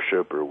or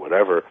worship or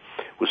whatever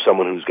with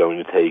someone who's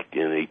going to take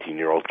an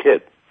 18-year-old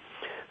kid?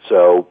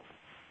 So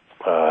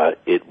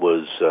it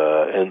was,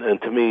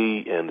 and to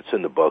me, and it's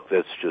in the book,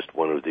 that's just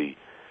one of the,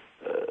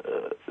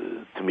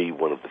 to me,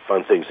 one of the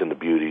fun things and the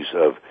beauties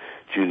of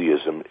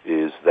Judaism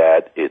is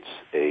that it's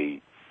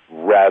a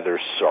rather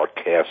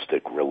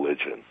sarcastic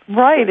religion.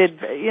 Right.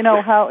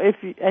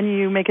 And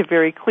you make it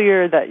very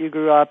clear that you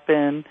grew up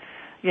in,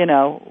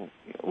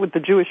 with the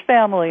Jewish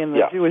family and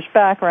the Jewish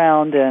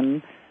background,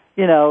 and,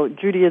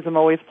 Judaism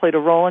always played a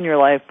role in your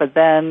life. But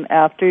then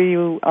after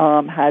you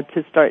had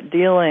to start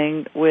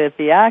dealing with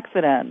the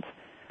accident,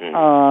 you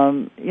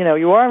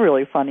are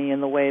really funny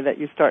in the way that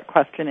you start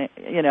questioning.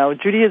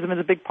 Judaism is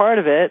a big part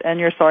of it, and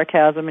your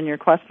sarcasm and your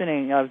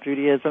questioning of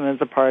Judaism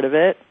is a part of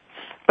it.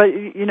 But,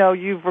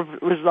 you've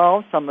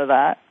resolved some of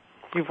that.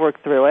 You've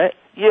worked through it.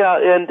 Yeah,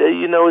 and,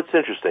 it's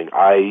interesting.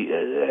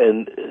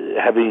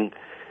 Having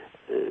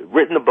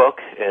written a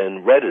book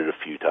and read it a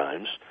few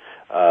times,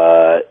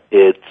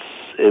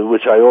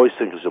 which I always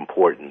think is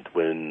important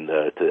when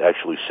to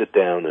actually sit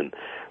down and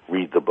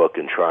read the book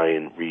and try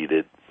and read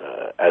it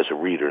as a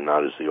reader,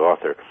 not as the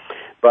author.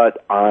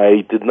 But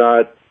I did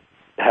not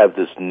have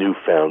this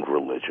newfound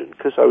religion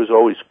because I was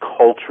always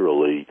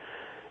culturally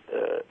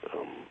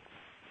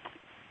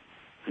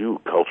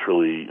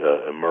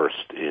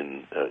immersed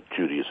in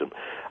Judaism.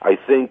 I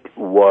think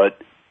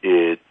what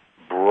it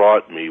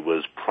brought me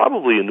was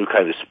probably a new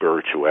kind of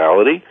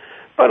spirituality,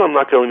 but I'm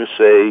not going to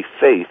say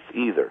faith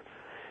either.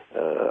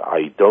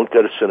 I don't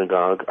go to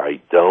synagogue.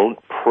 I don't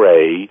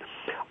pray.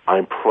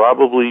 I'm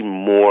probably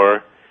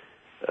more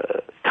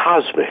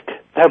cosmic.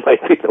 That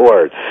might be the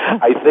word.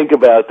 I think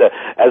about that.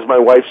 As my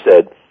wife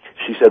said,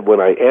 she said, when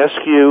I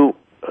ask you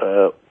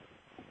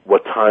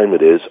what time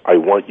it is, I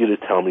want you to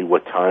tell me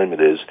what time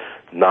it is,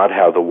 not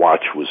how the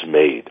watch was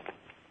made.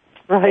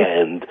 Right.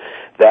 And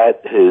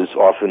that has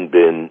often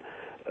been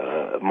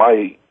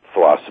my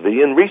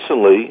philosophy. And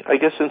recently, I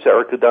guess since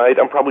Erica died,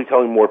 I'm probably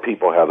telling more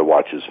people how the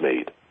watch is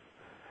made.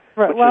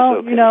 Right. Well,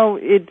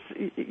 okay.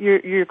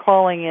 You're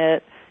calling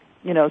it,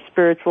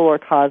 spiritual or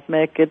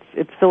cosmic.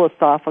 It's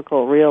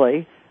philosophical,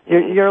 really.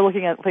 You're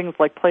looking at things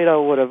like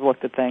Plato would have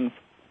looked at things.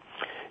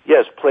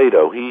 Yes,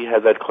 Plato. He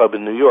had that club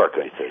in New York,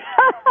 I think,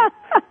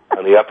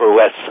 on the Upper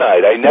West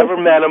Side. I never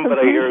met him, but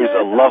I hear he's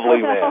a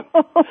lovely man.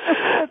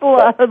 A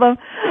lot of them.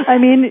 I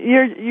mean,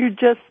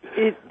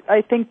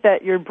 I think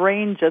that your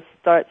brain just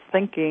starts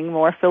thinking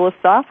more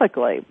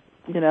philosophically.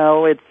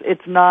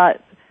 It's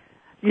not.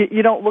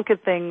 You don't look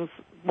at things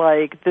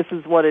like this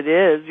is what it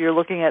is. You're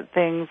looking at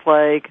things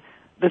like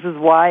this is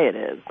why it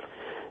is.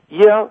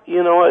 Yeah,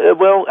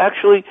 well,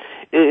 actually,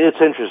 it's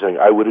interesting.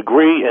 I would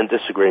agree and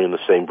disagree in the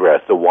same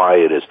breath, the why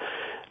it is.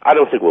 I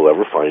don't think we'll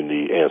ever find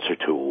the answer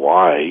to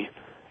why,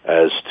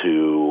 as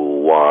to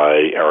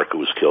why Erica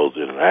was killed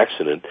in an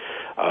accident.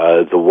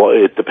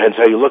 It depends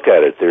how you look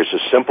at it. There's a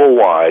simple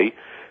why,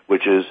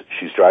 which is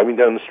she's driving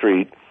down the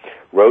street,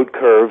 road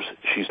curves,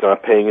 she's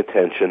not paying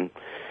attention,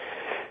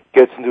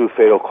 gets into a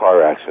fatal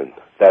car accident.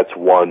 That's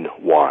one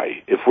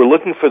why. If we're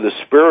looking for the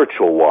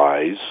spiritual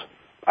whys,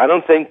 I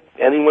don't think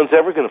anyone's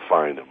ever going to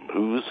find them.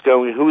 Who's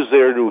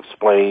there to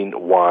explain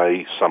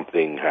why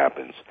something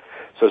happens?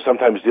 So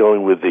sometimes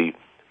dealing with the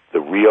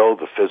real,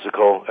 the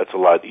physical, that's a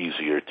lot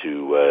easier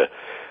to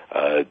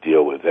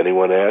deal with.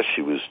 Anyone asked,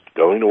 she was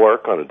going to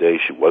work on a day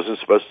she wasn't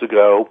supposed to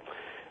go.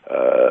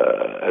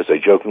 As I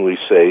jokingly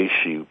say,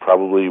 she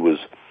probably was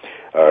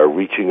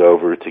reaching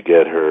over to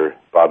get her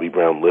Bobby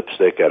Brown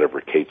lipstick out of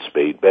her Kate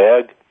Spade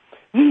bag.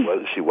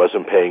 She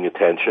wasn't paying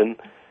attention.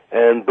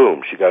 And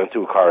boom, she got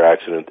into a car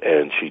accident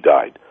and she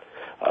died.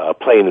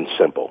 Plain and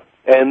simple.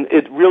 And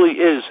it really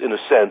is, in a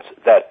sense,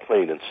 that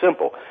plain and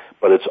simple.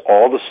 But it's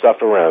all the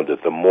stuff around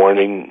it, the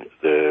mourning,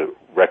 the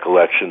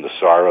recollection, the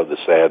sorrow, the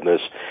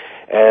sadness.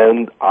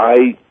 And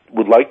I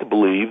would like to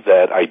believe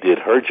that I did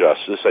her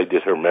justice, I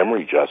did her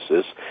memory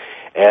justice.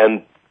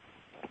 And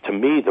to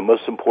me, the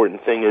most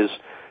important thing is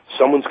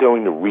someone's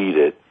going to read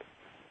it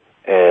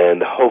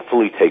and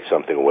hopefully take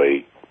something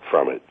away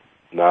from it.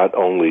 Not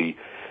only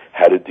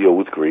how to deal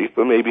with grief,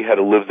 but maybe how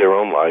to live their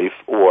own life,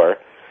 or,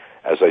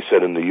 as I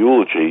said in the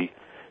eulogy,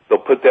 they'll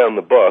put down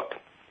the book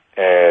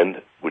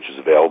and which is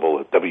available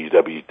at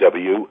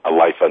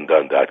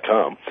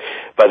www.alifeundone.com.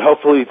 But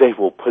hopefully they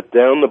will put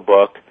down the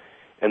book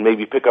and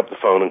maybe pick up the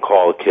phone and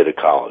call a kid at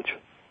college,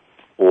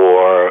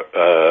 or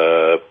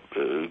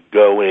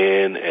go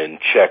in and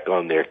check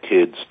on their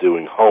kids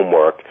doing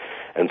homework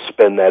and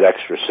spend that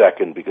extra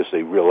second because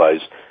they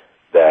realize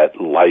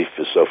that life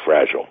is so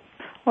fragile.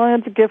 Well,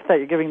 it's a gift that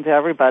you're giving to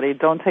everybody.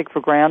 Don't take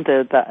for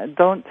granted that.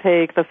 Don't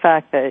take the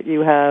fact that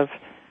you have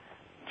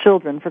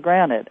children for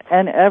granted,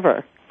 and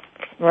ever.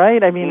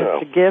 Right? I mean, No.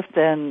 It's a gift,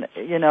 and,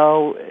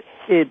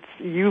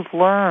 you've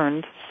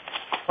learned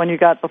when you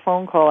got the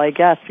phone call, I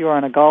guess, you were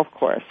on a golf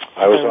course.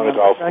 I was on a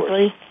golf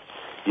course.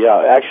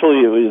 Yeah,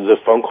 actually, it was a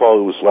phone call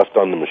that was left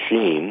on the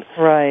machine.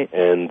 Right.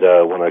 And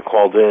when I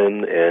called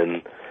in,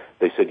 and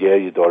they said, yeah,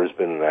 your daughter's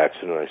been in an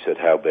accident. I said,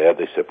 how bad?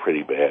 They said,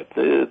 pretty bad.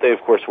 They,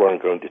 of course,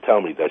 weren't going to tell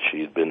me that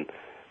she had been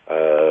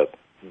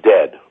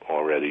dead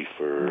already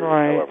for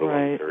however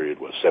long the period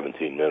was,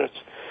 17 minutes.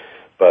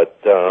 But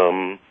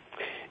and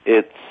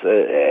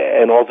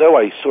although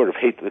I sort of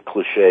hate the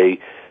cliche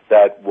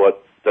that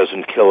what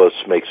doesn't kill us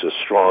makes us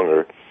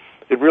stronger,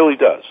 it really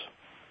does.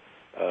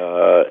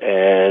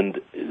 And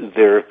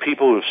there are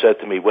people who have said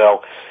to me,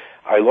 well,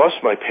 I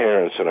lost my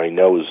parents, and I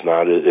know it's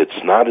not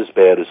as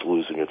bad as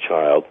losing a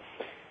child.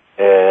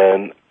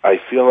 And I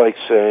feel like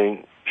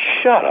saying,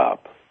 shut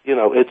up.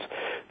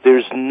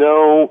 There's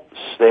no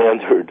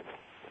standard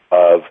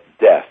of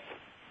death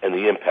and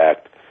the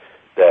impact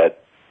that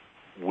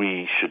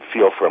we should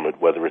feel from it,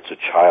 whether it's a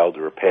child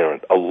or a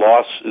parent. A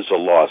loss is a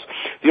loss.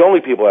 The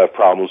only people I have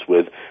problems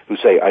with who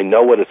say, I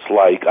know what it's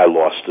like, I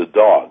lost a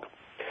dog.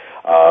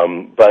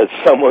 But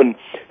someone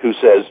who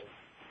says,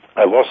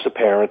 I lost a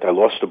parent, I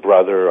lost a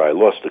brother, I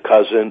lost a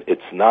cousin,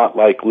 it's not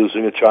like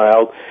losing a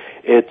child.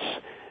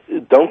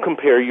 Don't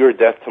compare your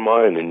death to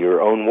mine. In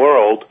your own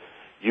world,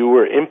 you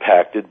were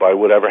impacted by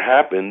whatever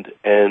happened,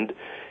 and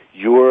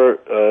your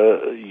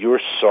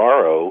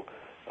sorrow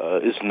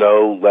is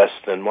no less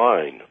than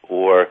mine,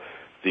 or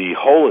the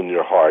hole in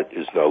your heart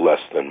is no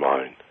less than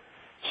mine.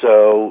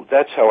 So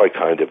that's how I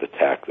kind of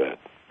attack that.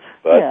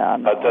 But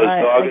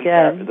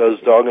those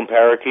dog and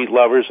parakeet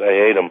lovers, I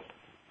hate them.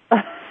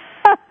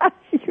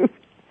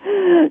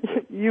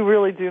 You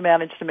really do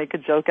manage to make a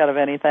joke out of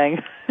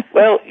anything.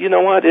 Well, you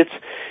know what?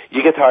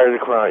 You get tired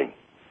of crying.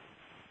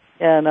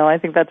 Yeah, no, I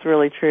think that's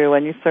really true,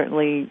 and you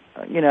certainly,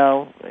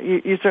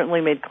 you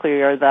certainly made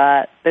clear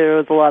that there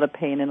was a lot of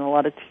pain and a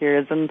lot of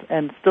tears,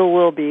 and still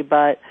will be.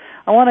 But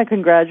I want to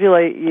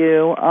congratulate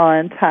you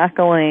on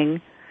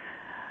tackling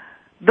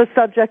the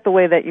subject the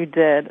way that you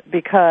did,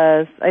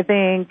 because I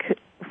think,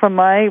 from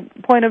my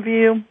point of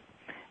view,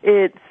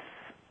 it's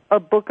a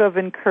book of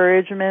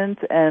encouragement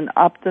and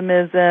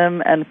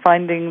optimism and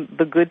finding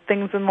the good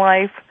things in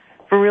life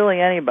for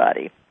really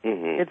anybody.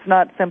 Mm-hmm. It's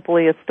not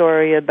simply a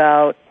story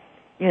about,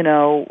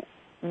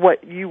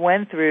 what you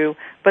went through,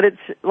 but it's,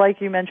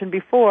 like you mentioned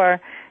before,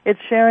 it's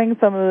sharing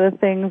some of the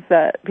things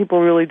that people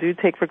really do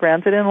take for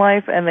granted in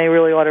life, and they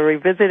really ought to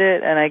revisit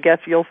it, and I guess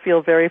you'll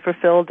feel very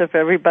fulfilled if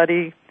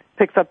everybody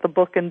picks up the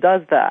book and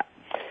does that.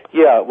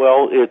 Yeah,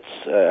 well, it's,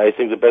 I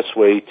think the best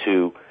way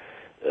to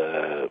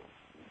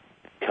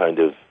kind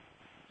of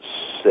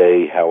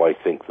say how I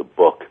think the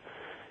book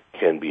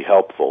can be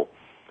helpful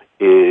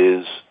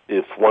is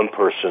if one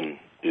person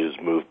is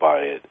moved by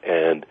it.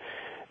 And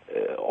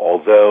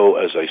although,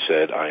 as I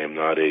said, I am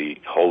not a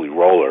holy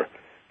roller,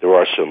 there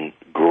are some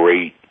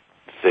great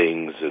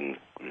things and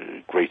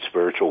great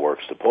spiritual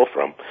works to pull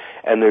from.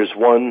 And there's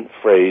one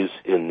phrase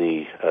in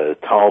the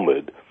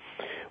Talmud,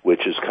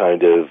 which is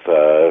kind of,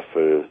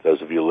 for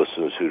those of you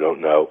listeners who don't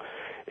know,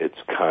 it's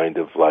kind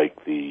of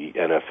like the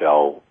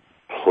NFL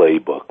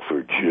playbook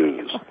for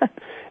Jews.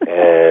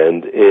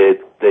 And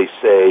they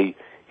say,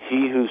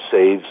 he who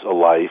saves a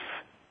life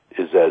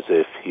is as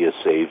if he has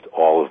saved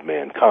all of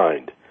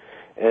mankind.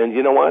 And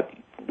you know what?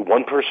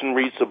 One person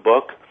reads a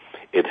book,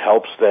 it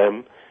helps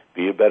them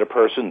be a better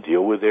person,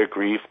 deal with their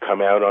grief,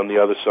 come out on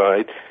the other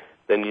side,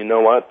 then you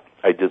know what?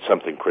 I did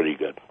something pretty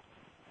good.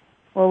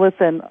 Well,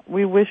 listen,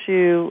 we wish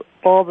you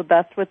all the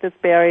best with this,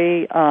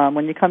 Barry.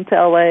 When you come to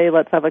L.A.,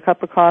 let's have a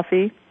cup of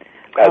coffee.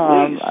 At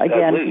least.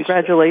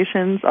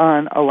 Congratulations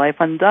on A Life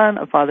Undone,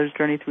 A Father's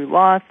Journey Through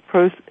Loss.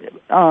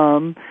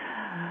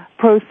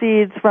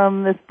 Proceeds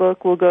from this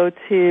book will go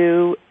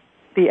to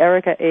the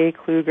Erica A.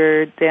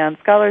 Kluger Dance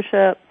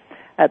Scholarship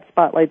at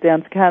Spotlight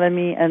Dance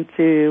Academy and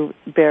to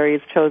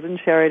Barry's chosen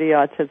charity,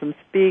 Autism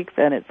Speaks,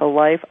 and it's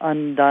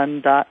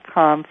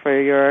alifeundone.com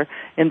for your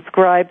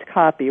inscribed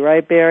copy,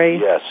 right, Barry?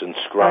 Yes,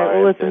 inscribed. All right,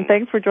 well, listen,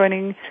 thanks for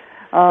joining.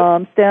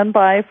 Stand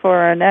by for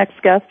our next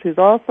guest, who's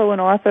also an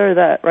author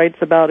that writes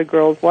about a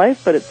girl's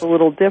life, but it's a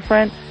little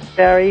different.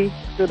 Barry,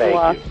 good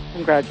luck.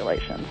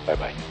 Congratulations.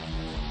 Bye-bye.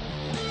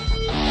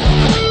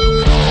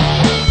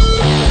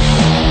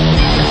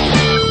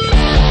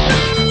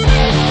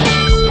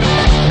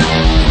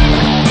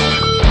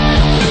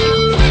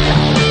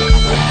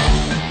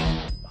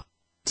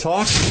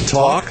 Talk,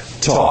 talk,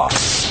 talk.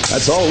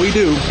 That's all we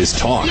do is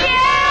talk.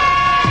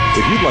 Yeah!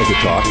 If you'd like to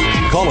talk,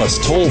 call us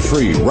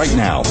toll-free right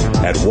now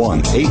at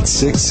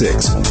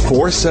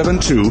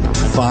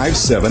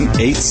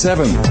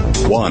 1-866-472-5787.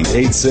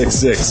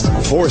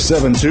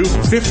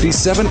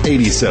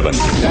 1-866-472-5787.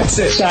 That's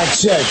it.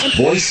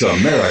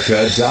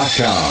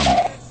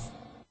 VoiceAmerica.com.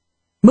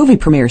 Movie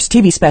premieres,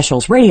 TV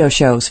specials, radio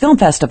shows, film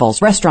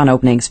festivals, restaurant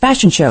openings,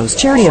 fashion shows,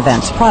 charity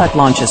events, product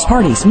launches,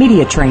 parties,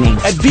 media training.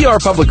 At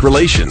VR Public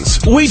Relations,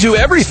 we do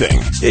everything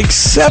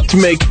except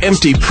make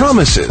empty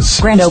promises.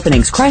 Grand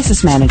openings,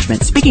 crisis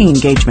management, speaking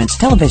engagements,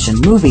 television,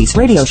 movies,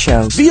 radio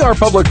shows. VR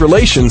Public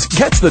Relations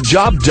gets the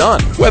job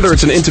done, whether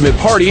it's an intimate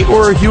party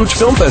or a huge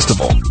film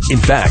festival. In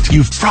fact,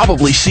 you've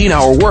probably seen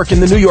our work in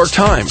the New York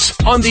Times,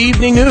 on the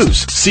evening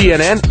news,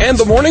 CNN, and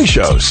the morning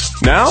shows.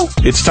 Now,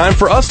 it's time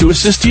for us to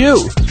assist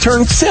you.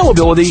 Turn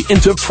saleability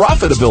into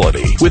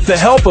profitability with the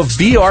help of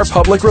VR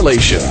Public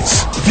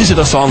Relations. Visit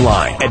us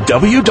online at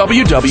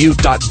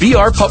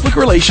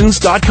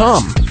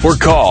www.vrpublicrelations.com or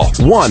call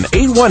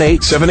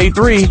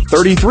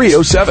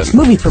 1-818-783-3307.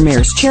 Movie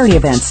premieres, charity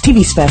events,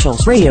 TV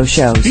specials, radio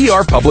shows.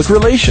 VR Public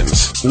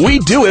Relations. We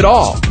do it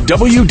all.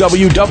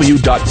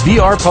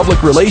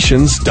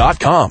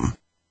 www.vrpublicrelations.com.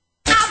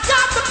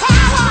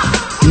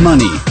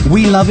 Money.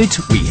 We love it,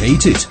 we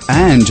hate it,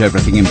 and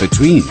everything in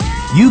between.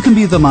 You can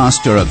be the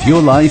master of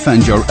your life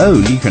and your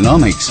own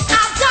economics.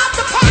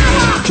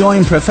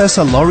 Join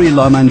Professor Laurie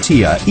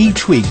Lamantia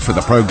each week for the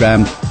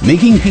program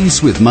Making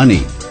Peace with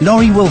Money.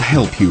 Laurie will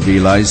help you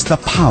realize the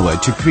power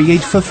to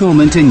create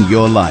fulfillment in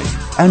your life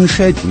and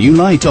shed new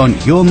light on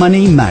your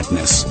money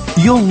madness.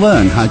 You'll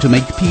learn how to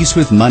make peace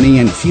with money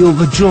and feel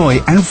the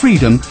joy and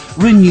freedom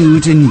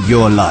renewed in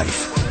your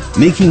life.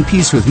 Making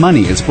Peace with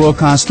Money is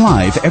broadcast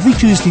live every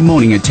Tuesday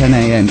morning at 10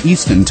 a.m.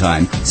 Eastern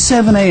Time,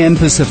 7 a.m.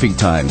 Pacific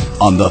Time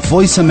on the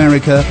Voice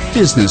America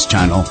Business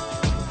Channel.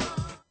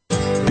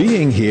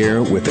 Being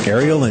Here with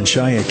Ariel and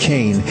Shia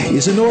Kane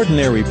is an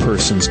ordinary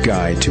person's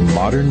guide to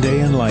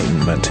modern-day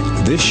enlightenment.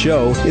 This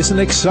show is an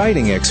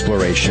exciting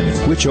exploration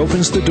which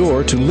opens the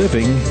door to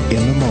living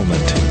in the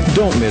moment.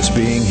 Don't miss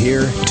Being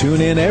Here.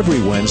 Tune in every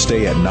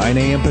Wednesday at 9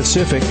 a.m.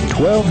 Pacific,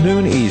 12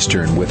 noon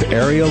Eastern with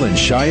Ariel and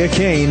Shia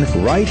Kane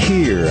right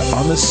here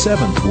on the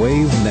Seventh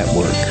Wave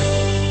Network.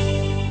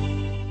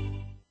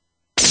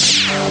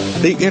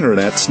 The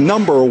Internet's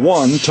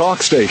 #1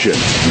 talk station.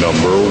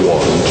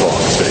 #1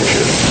 talk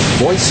station.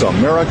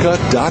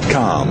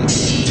 VoiceAmerica.com.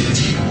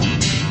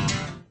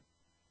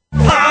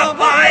 Pop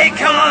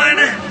icon.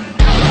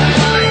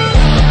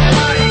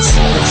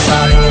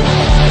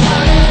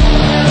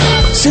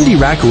 Cindy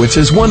Rakowitz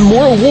has won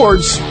more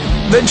awards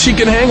than she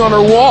can hang on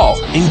her wall,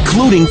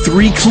 including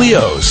 3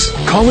 Clios.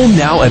 Call in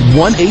now at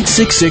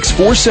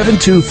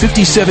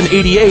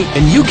 1-866-472-5788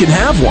 and you can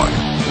have one.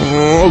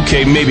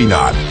 Okay, maybe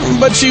not,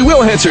 but she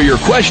will answer your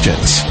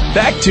questions.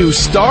 Back to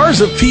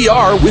Stars of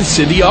PR with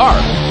Cindy R.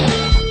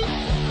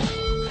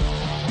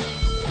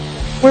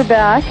 We're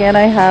back, and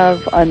I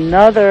have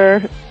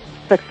another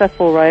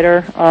successful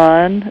writer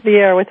on the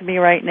air with me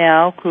right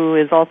now, who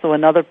is also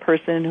another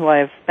person who I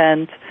have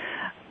spent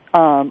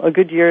a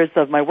good years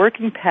of my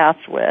working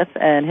past with,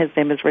 and his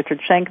name is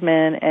Richard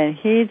Schenkman, and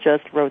he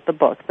just wrote the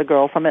book, The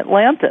Girl from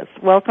Atlantis.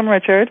 Welcome,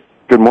 Richard.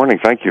 Good morning.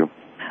 Thank you.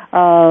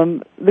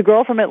 The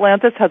Girl from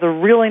Atlantis has a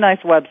really nice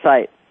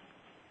website.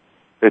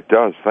 It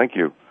does. Thank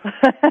you.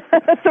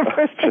 That's the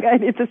first thing I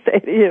need to say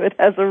to you. It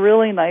has a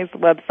really nice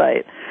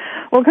website.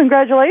 Well,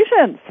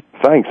 congratulations.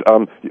 Thanks.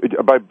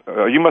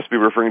 You must be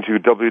referring to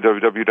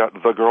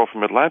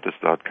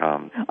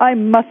www.thegirlfromatlantis.com. I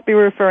must be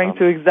referring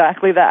to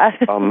exactly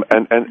that. And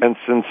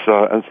since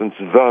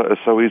the is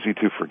so easy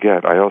to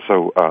forget, I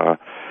also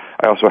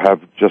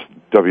have just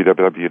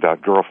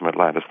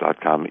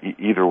www.girlfromatlantis.com.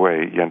 Either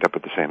way, you end up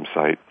at the same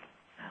site.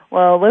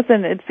 Well,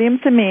 listen, it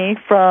seems to me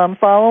from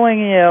following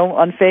you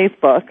on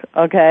Facebook,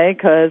 okay,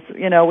 because,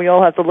 we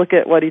all have to look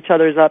at what each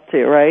other's up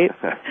to, right,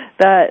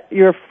 that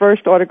your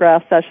first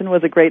autograph session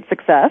was a great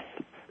success.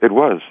 It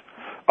was.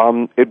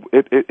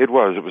 It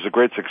was. It was a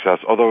great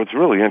success, although it's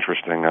really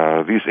interesting.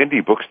 These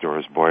indie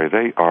bookstores, boy,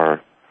 they are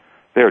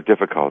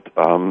difficult.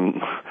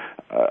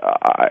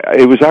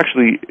 It was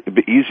actually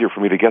easier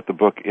for me to get the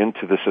book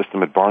into the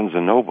system at Barnes &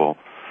 Noble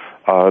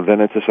than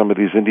into some of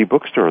these indie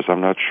bookstores. I'm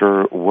not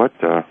sure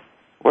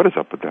what is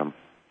up with them?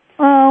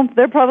 Well,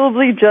 they're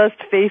probably just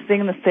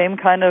facing the same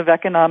kind of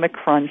economic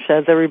crunch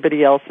as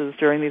everybody else is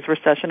during these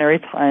recessionary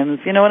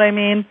times. You know what I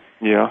mean?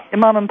 Yeah. The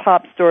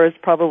mom-and-pop stores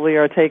probably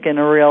are taking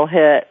a real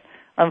hit,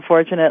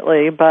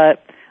 unfortunately.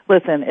 But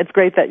listen, it's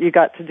great that you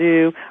got to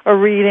do a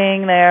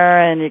reading there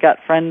and you got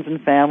friends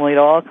and family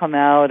to all come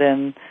out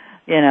and,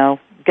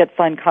 get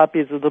signed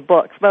copies of the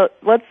books. But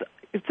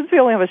since we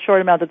only have a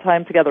short amount of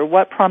time together,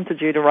 what prompted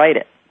you to write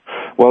it?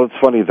 Well, it's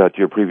funny that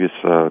your previous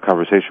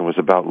conversation was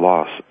about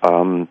loss.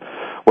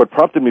 What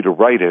prompted me to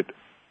write it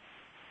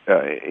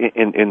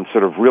in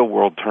sort of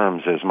real-world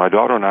terms is my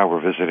daughter and I were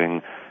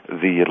visiting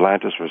the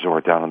Atlantis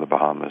Resort down in the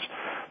Bahamas,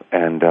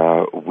 and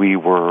we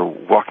were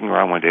walking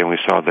around one day and we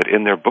saw that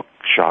in their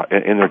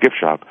gift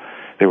shop,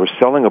 they were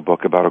selling a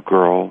book about a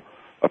girl,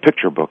 a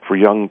picture book for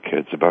young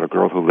kids about a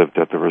girl who lived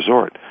at the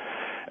resort.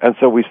 And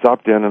so we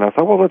stopped in, and I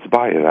thought, well, let's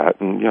buy that,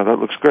 and that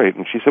looks great.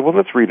 And she said, well,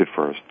 let's read it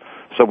first.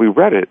 So we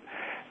read it,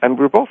 and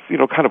we were both,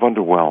 kind of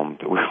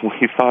underwhelmed.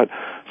 We thought,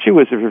 gee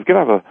whiz, if we're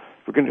going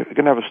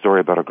to have a story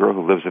about a girl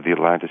who lives at the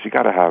Atlantis, you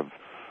got to have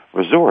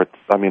resorts.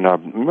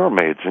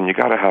 Mermaids, and you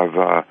got to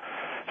have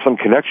some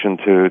connection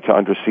to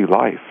undersea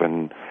life,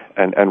 and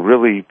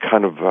really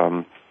kind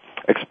of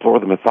explore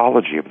the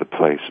mythology of the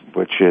place,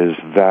 which is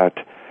that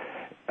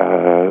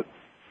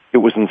it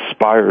was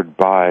inspired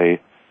by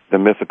the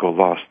mythical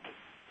lost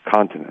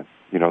continent,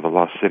 the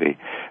lost city,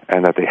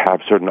 and that they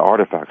have certain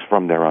artifacts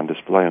from there on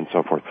display and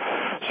so forth.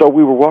 So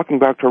we were walking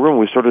back to our room.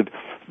 We started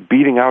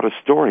beating out a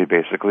story,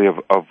 basically, of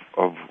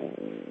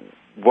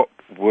what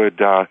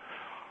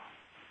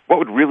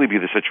would really be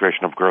the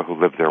situation of a girl who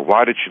lived there.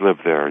 Why did she live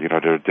there?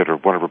 Did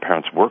one of her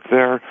parents work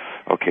there?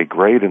 Okay,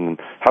 great. And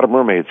how do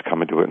mermaids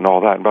come into it and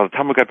all that? And by the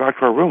time we got back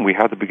to our room, we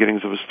had the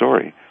beginnings of a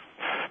story.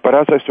 But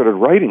as I started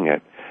writing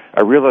it,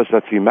 I realized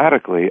that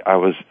thematically I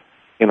was,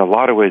 in a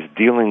lot of ways,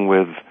 dealing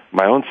with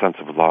my own sense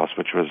of loss,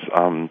 which was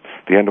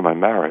the end of my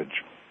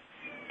marriage.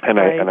 And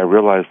right. I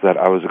realized that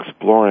I was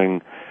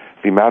exploring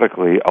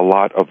thematically a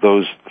lot of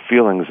those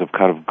feelings of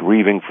kind of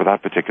grieving for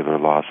that particular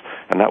loss,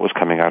 and that was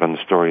coming out in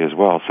the story as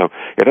well. So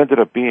it ended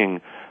up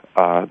being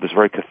this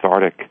very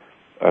cathartic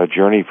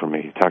journey for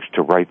me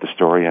to write the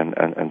story and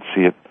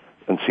see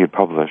it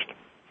published.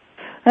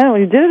 Oh,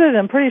 you did it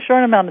in a pretty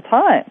short amount of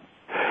time.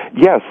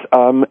 Yes,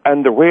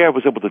 and the way I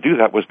was able to do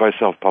that was by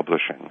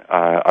self-publishing.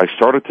 I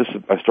started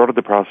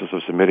the process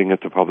of submitting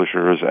it to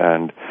publishers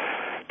and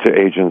to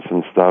agents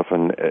and stuff,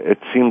 and it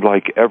seemed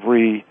like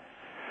every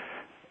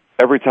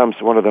time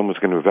one of them was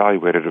going to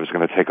evaluate it, it was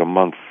going to take a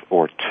month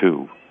or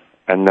two,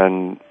 and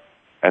then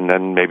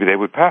maybe they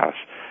would pass.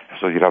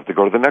 So you'd have to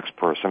go to the next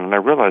person, and I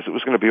realized it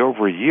was going to be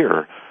over a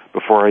year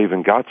before I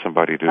even got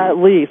somebody to. At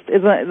least,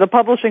 isn't the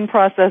publishing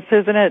process?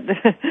 Isn't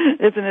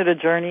it a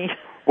journey?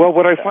 Well,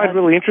 what I find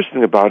really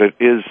interesting about it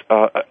is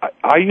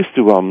I used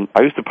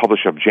to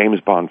publish a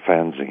James Bond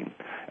fanzine,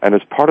 and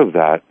as part of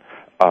that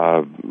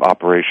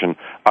operation,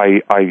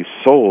 I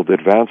sold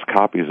advanced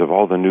copies of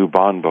all the new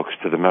Bond books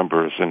to the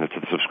members and to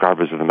the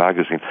subscribers of the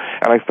magazine.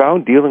 And I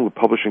found dealing with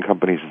publishing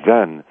companies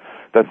then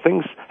that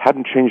things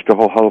hadn't changed a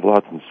whole hell of a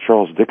lot since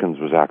Charles Dickens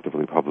was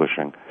actively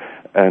publishing,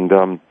 and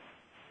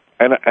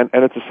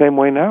it's the same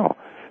way now.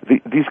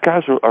 These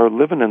guys are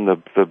living in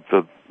the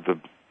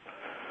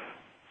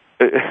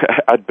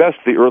at best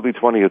the early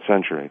 20th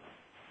century.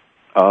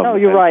 No,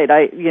 you're right.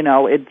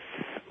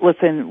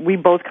 Listen, we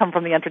both come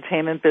from the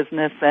entertainment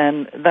business,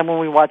 and then when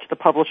we watch the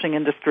publishing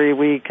industry,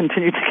 we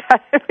continue to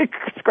kind of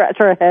scratch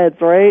our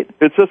heads, right?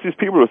 It's just these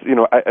people,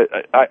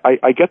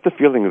 I get the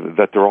feeling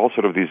that they're all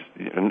sort of these,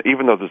 and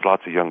even though there's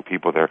lots of young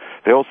people there,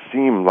 they all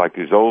seem like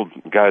these old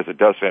guys that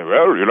does say,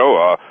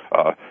 well,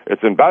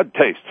 it's in bad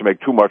taste to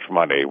make too much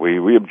money.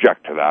 We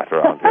object to that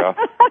around here.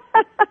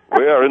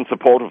 We are in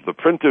support of the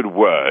printed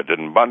word,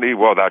 and money,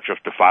 well, that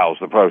just defiles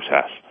the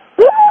process.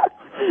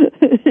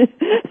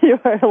 You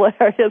are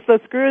hilarious. So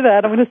screw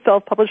that. I'm going to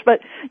self-publish.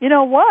 But you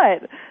know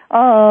what?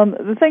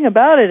 The thing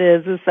about it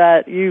is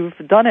that you've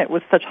done it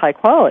with such high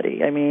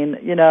quality. I mean,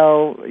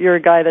 you're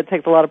a guy that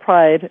takes a lot of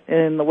pride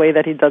in the way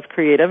that he does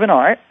creative and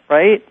art,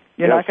 right?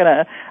 You're not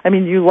going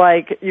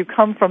to, you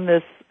come from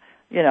this,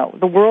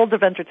 the world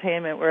of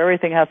entertainment where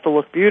everything has to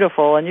look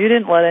beautiful, and you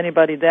didn't let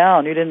anybody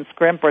down. You didn't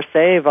scrimp or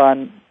save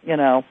on,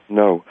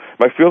 No.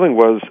 My feeling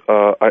was,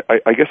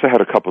 I guess I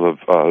had a couple of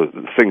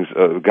things,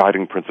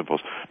 guiding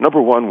principles.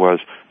 Number one was,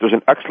 there's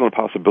an excellent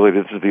possibility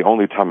this is the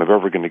only time I'm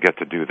ever going to get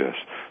to do this.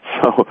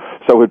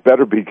 So it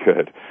better be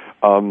good.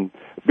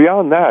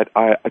 Beyond that,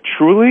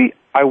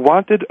 I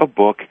wanted a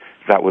book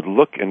that would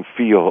look and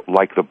feel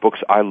like the books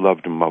I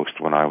loved most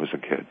when I was a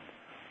kid.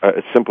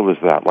 As simple as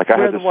that. Like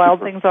Where the Wild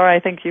Things Are, I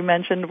think you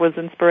mentioned, was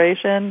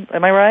inspiration.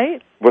 Am I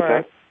right? What's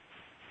that?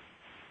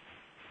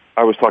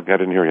 I was talking. I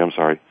didn't hear you. I'm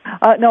sorry.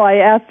 No, I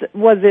asked.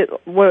 Was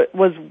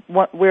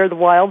Where the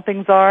Wild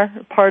Things Are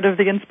part of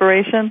the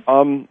inspiration?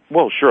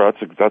 Well, sure.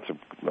 That's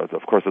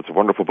of course that's a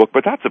wonderful book,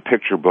 but that's a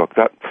picture book.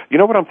 That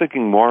what I'm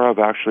thinking more of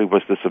actually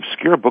was this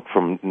obscure book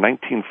from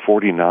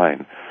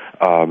 1949.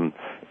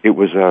 It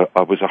was a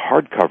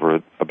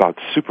hardcover about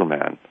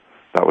Superman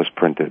that was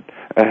printed,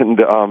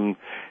 and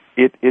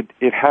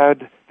it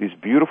had these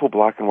beautiful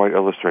black and white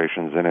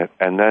illustrations in it,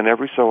 and then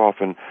every so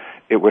often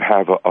it would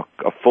have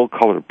a full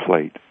colored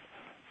plate.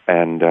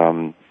 And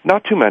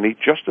not too many,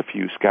 just a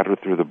few scattered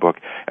through the book.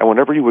 And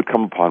whenever you would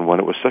come upon one,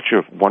 it was such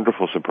a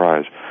wonderful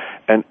surprise.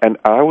 And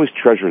I always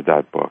treasured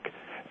that book.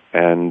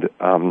 And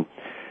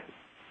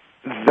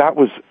that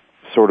was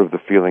sort of the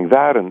feeling.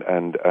 That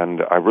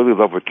and I really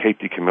love what Kate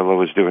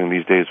DiCamillo is doing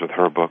these days with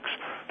her books.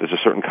 There's a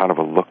certain kind of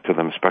a look to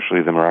them,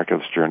 especially The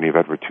Miraculous Journey of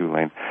Edward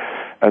Tulane.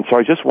 And so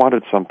I just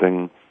wanted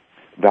something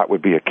that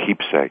would be a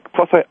keepsake.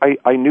 Plus,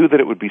 I knew that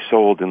it would be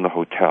sold in the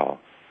hotel.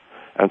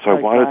 And so I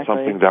wanted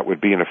something that would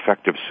be an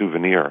effective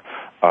souvenir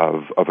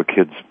of a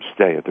kid's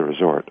stay at the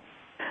resort.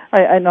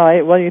 I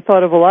know. Well, you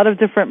thought of a lot of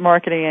different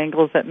marketing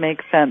angles that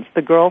make sense.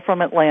 The girl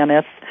from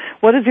Atlantis.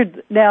 What does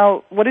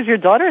your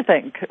daughter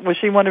think? Was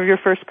she one of your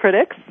first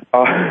critics?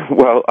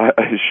 Well,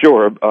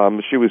 sure.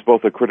 She was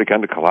both a critic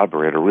and a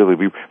collaborator. Really,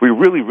 we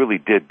really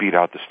did beat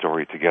out the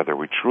story together.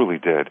 We truly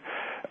did.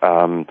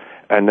 And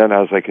then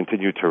as I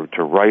continued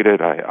to write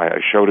it, I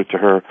showed it to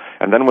her.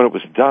 And then when it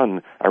was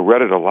done, I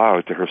read it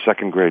aloud to her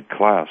second grade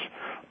class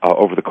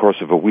over the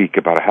course of a week,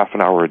 about a half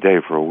an hour a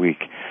day for a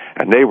week.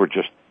 And they were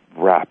just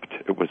rapt.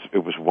 It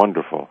was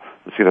wonderful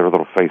to see their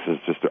little faces,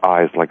 just their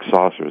eyes like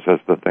saucers as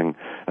the thing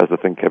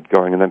kept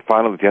going. And then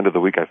finally, at the end of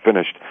the week, I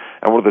finished,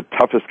 and one of the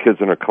toughest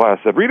kids in her class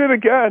said, "Read it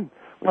again."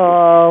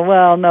 Oh,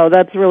 well, no,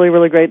 that's really,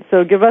 really great.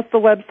 So give us the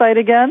website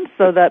again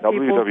so that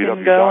people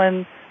can go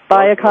and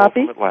buy a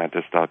copy.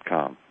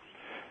 girlfromatlantis.com.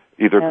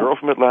 Either Girl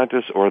from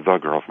Atlantis or The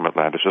Girl from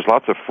Atlantis. There's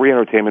lots of free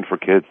entertainment for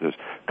kids. There's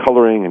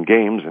coloring and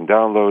games and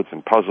downloads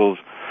and puzzles.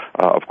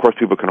 Of course,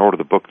 people can order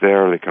the book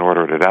there. They can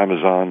order it at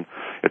Amazon.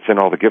 It's in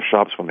all the gift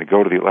shops when they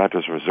go to the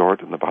Atlantis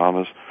Resort in the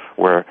Bahamas,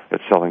 where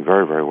it's selling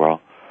very, very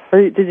well.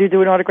 Did you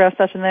do an autograph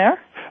session there?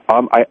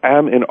 I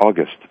am in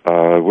August.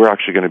 We're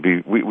actually going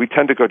to be, we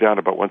tend to go down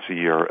about once a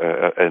year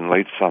in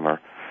late summer,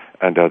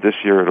 and this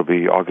year it'll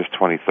be August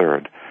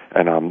 23rd,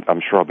 and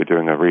I'm sure I'll be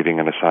doing a reading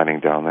and a signing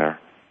down there.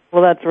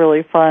 Well, that's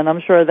really fun.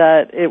 I'm sure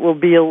that it will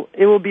be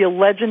a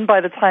legend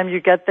by the time you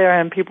get there,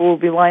 and people will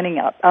be lining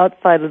up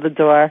outside of the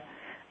door.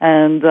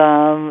 And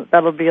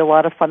that'll be a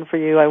lot of fun for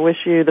you. I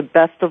wish you the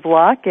best of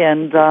luck,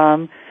 and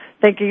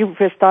thank you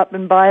for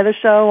stopping by the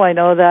show. I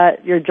know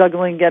that you're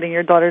juggling getting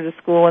your daughter to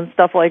school and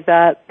stuff like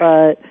that,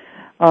 but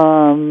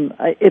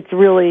it's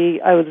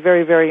really, I was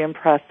very, very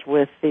impressed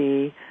with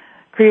the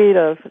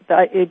creative.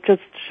 It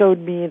just showed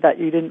me that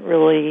you didn't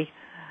really,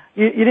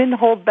 you didn't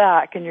hold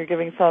back, and you're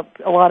giving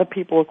a lot of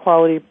people a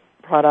quality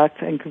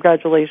product, and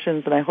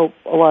congratulations, and I hope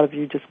a lot of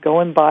you just go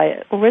and buy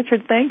it. Well,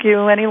 Richard, thank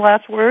you. Any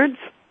last words?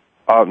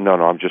 No,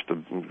 I'm just,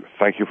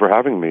 thank you for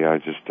having me.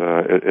 It's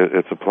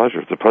a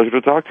pleasure. It's a pleasure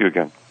to talk to you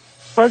again.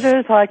 Pleasure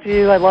to talk to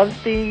you. I love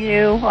seeing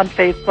you on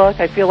Facebook.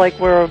 I feel like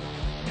we're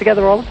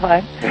together all the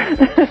time.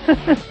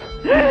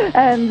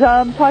 And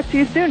talk to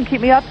you soon.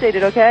 Keep me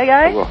updated, okay,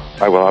 guys?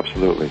 I will,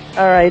 absolutely.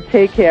 All right,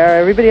 take care.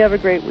 Everybody have a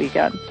great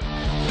weekend.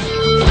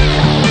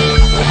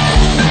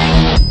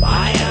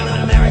 I am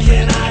an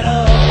American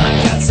Idol.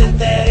 I've got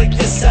synthetic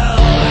disco.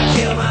 I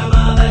kill my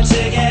mother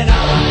to get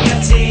on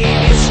your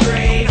TV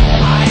screen.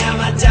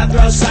 Death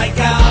row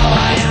psycho,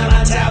 I am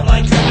a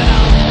tabloid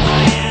criminal,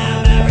 I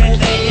am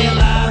everything you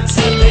love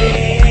to be.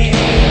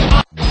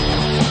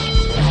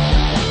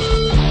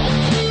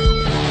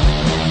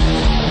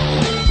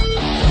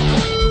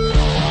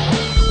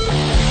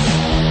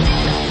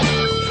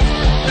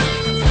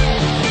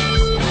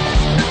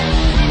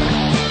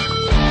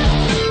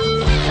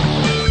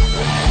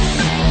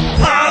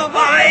 Pop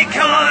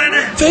icon!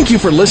 Thank you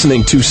for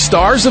listening to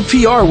Stars of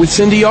PR with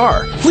Cindy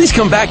R. Please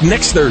come back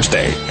next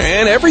Thursday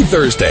and every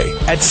Thursday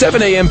at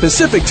 7 a.m.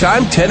 Pacific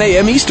Time, 10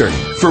 a.m. Eastern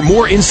for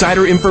more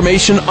insider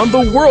information on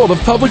the world of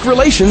public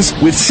relations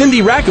with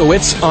Cindy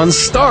Rakowitz on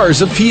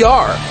Stars of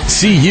PR.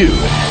 See you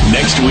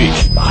next week.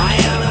 I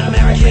am an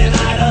American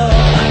Idol.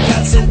 I've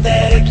got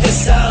synthetic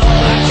disco.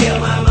 I kill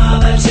my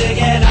mother to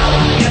get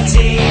on your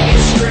TV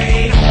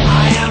screen.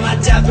 I am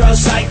a death row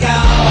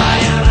psycho.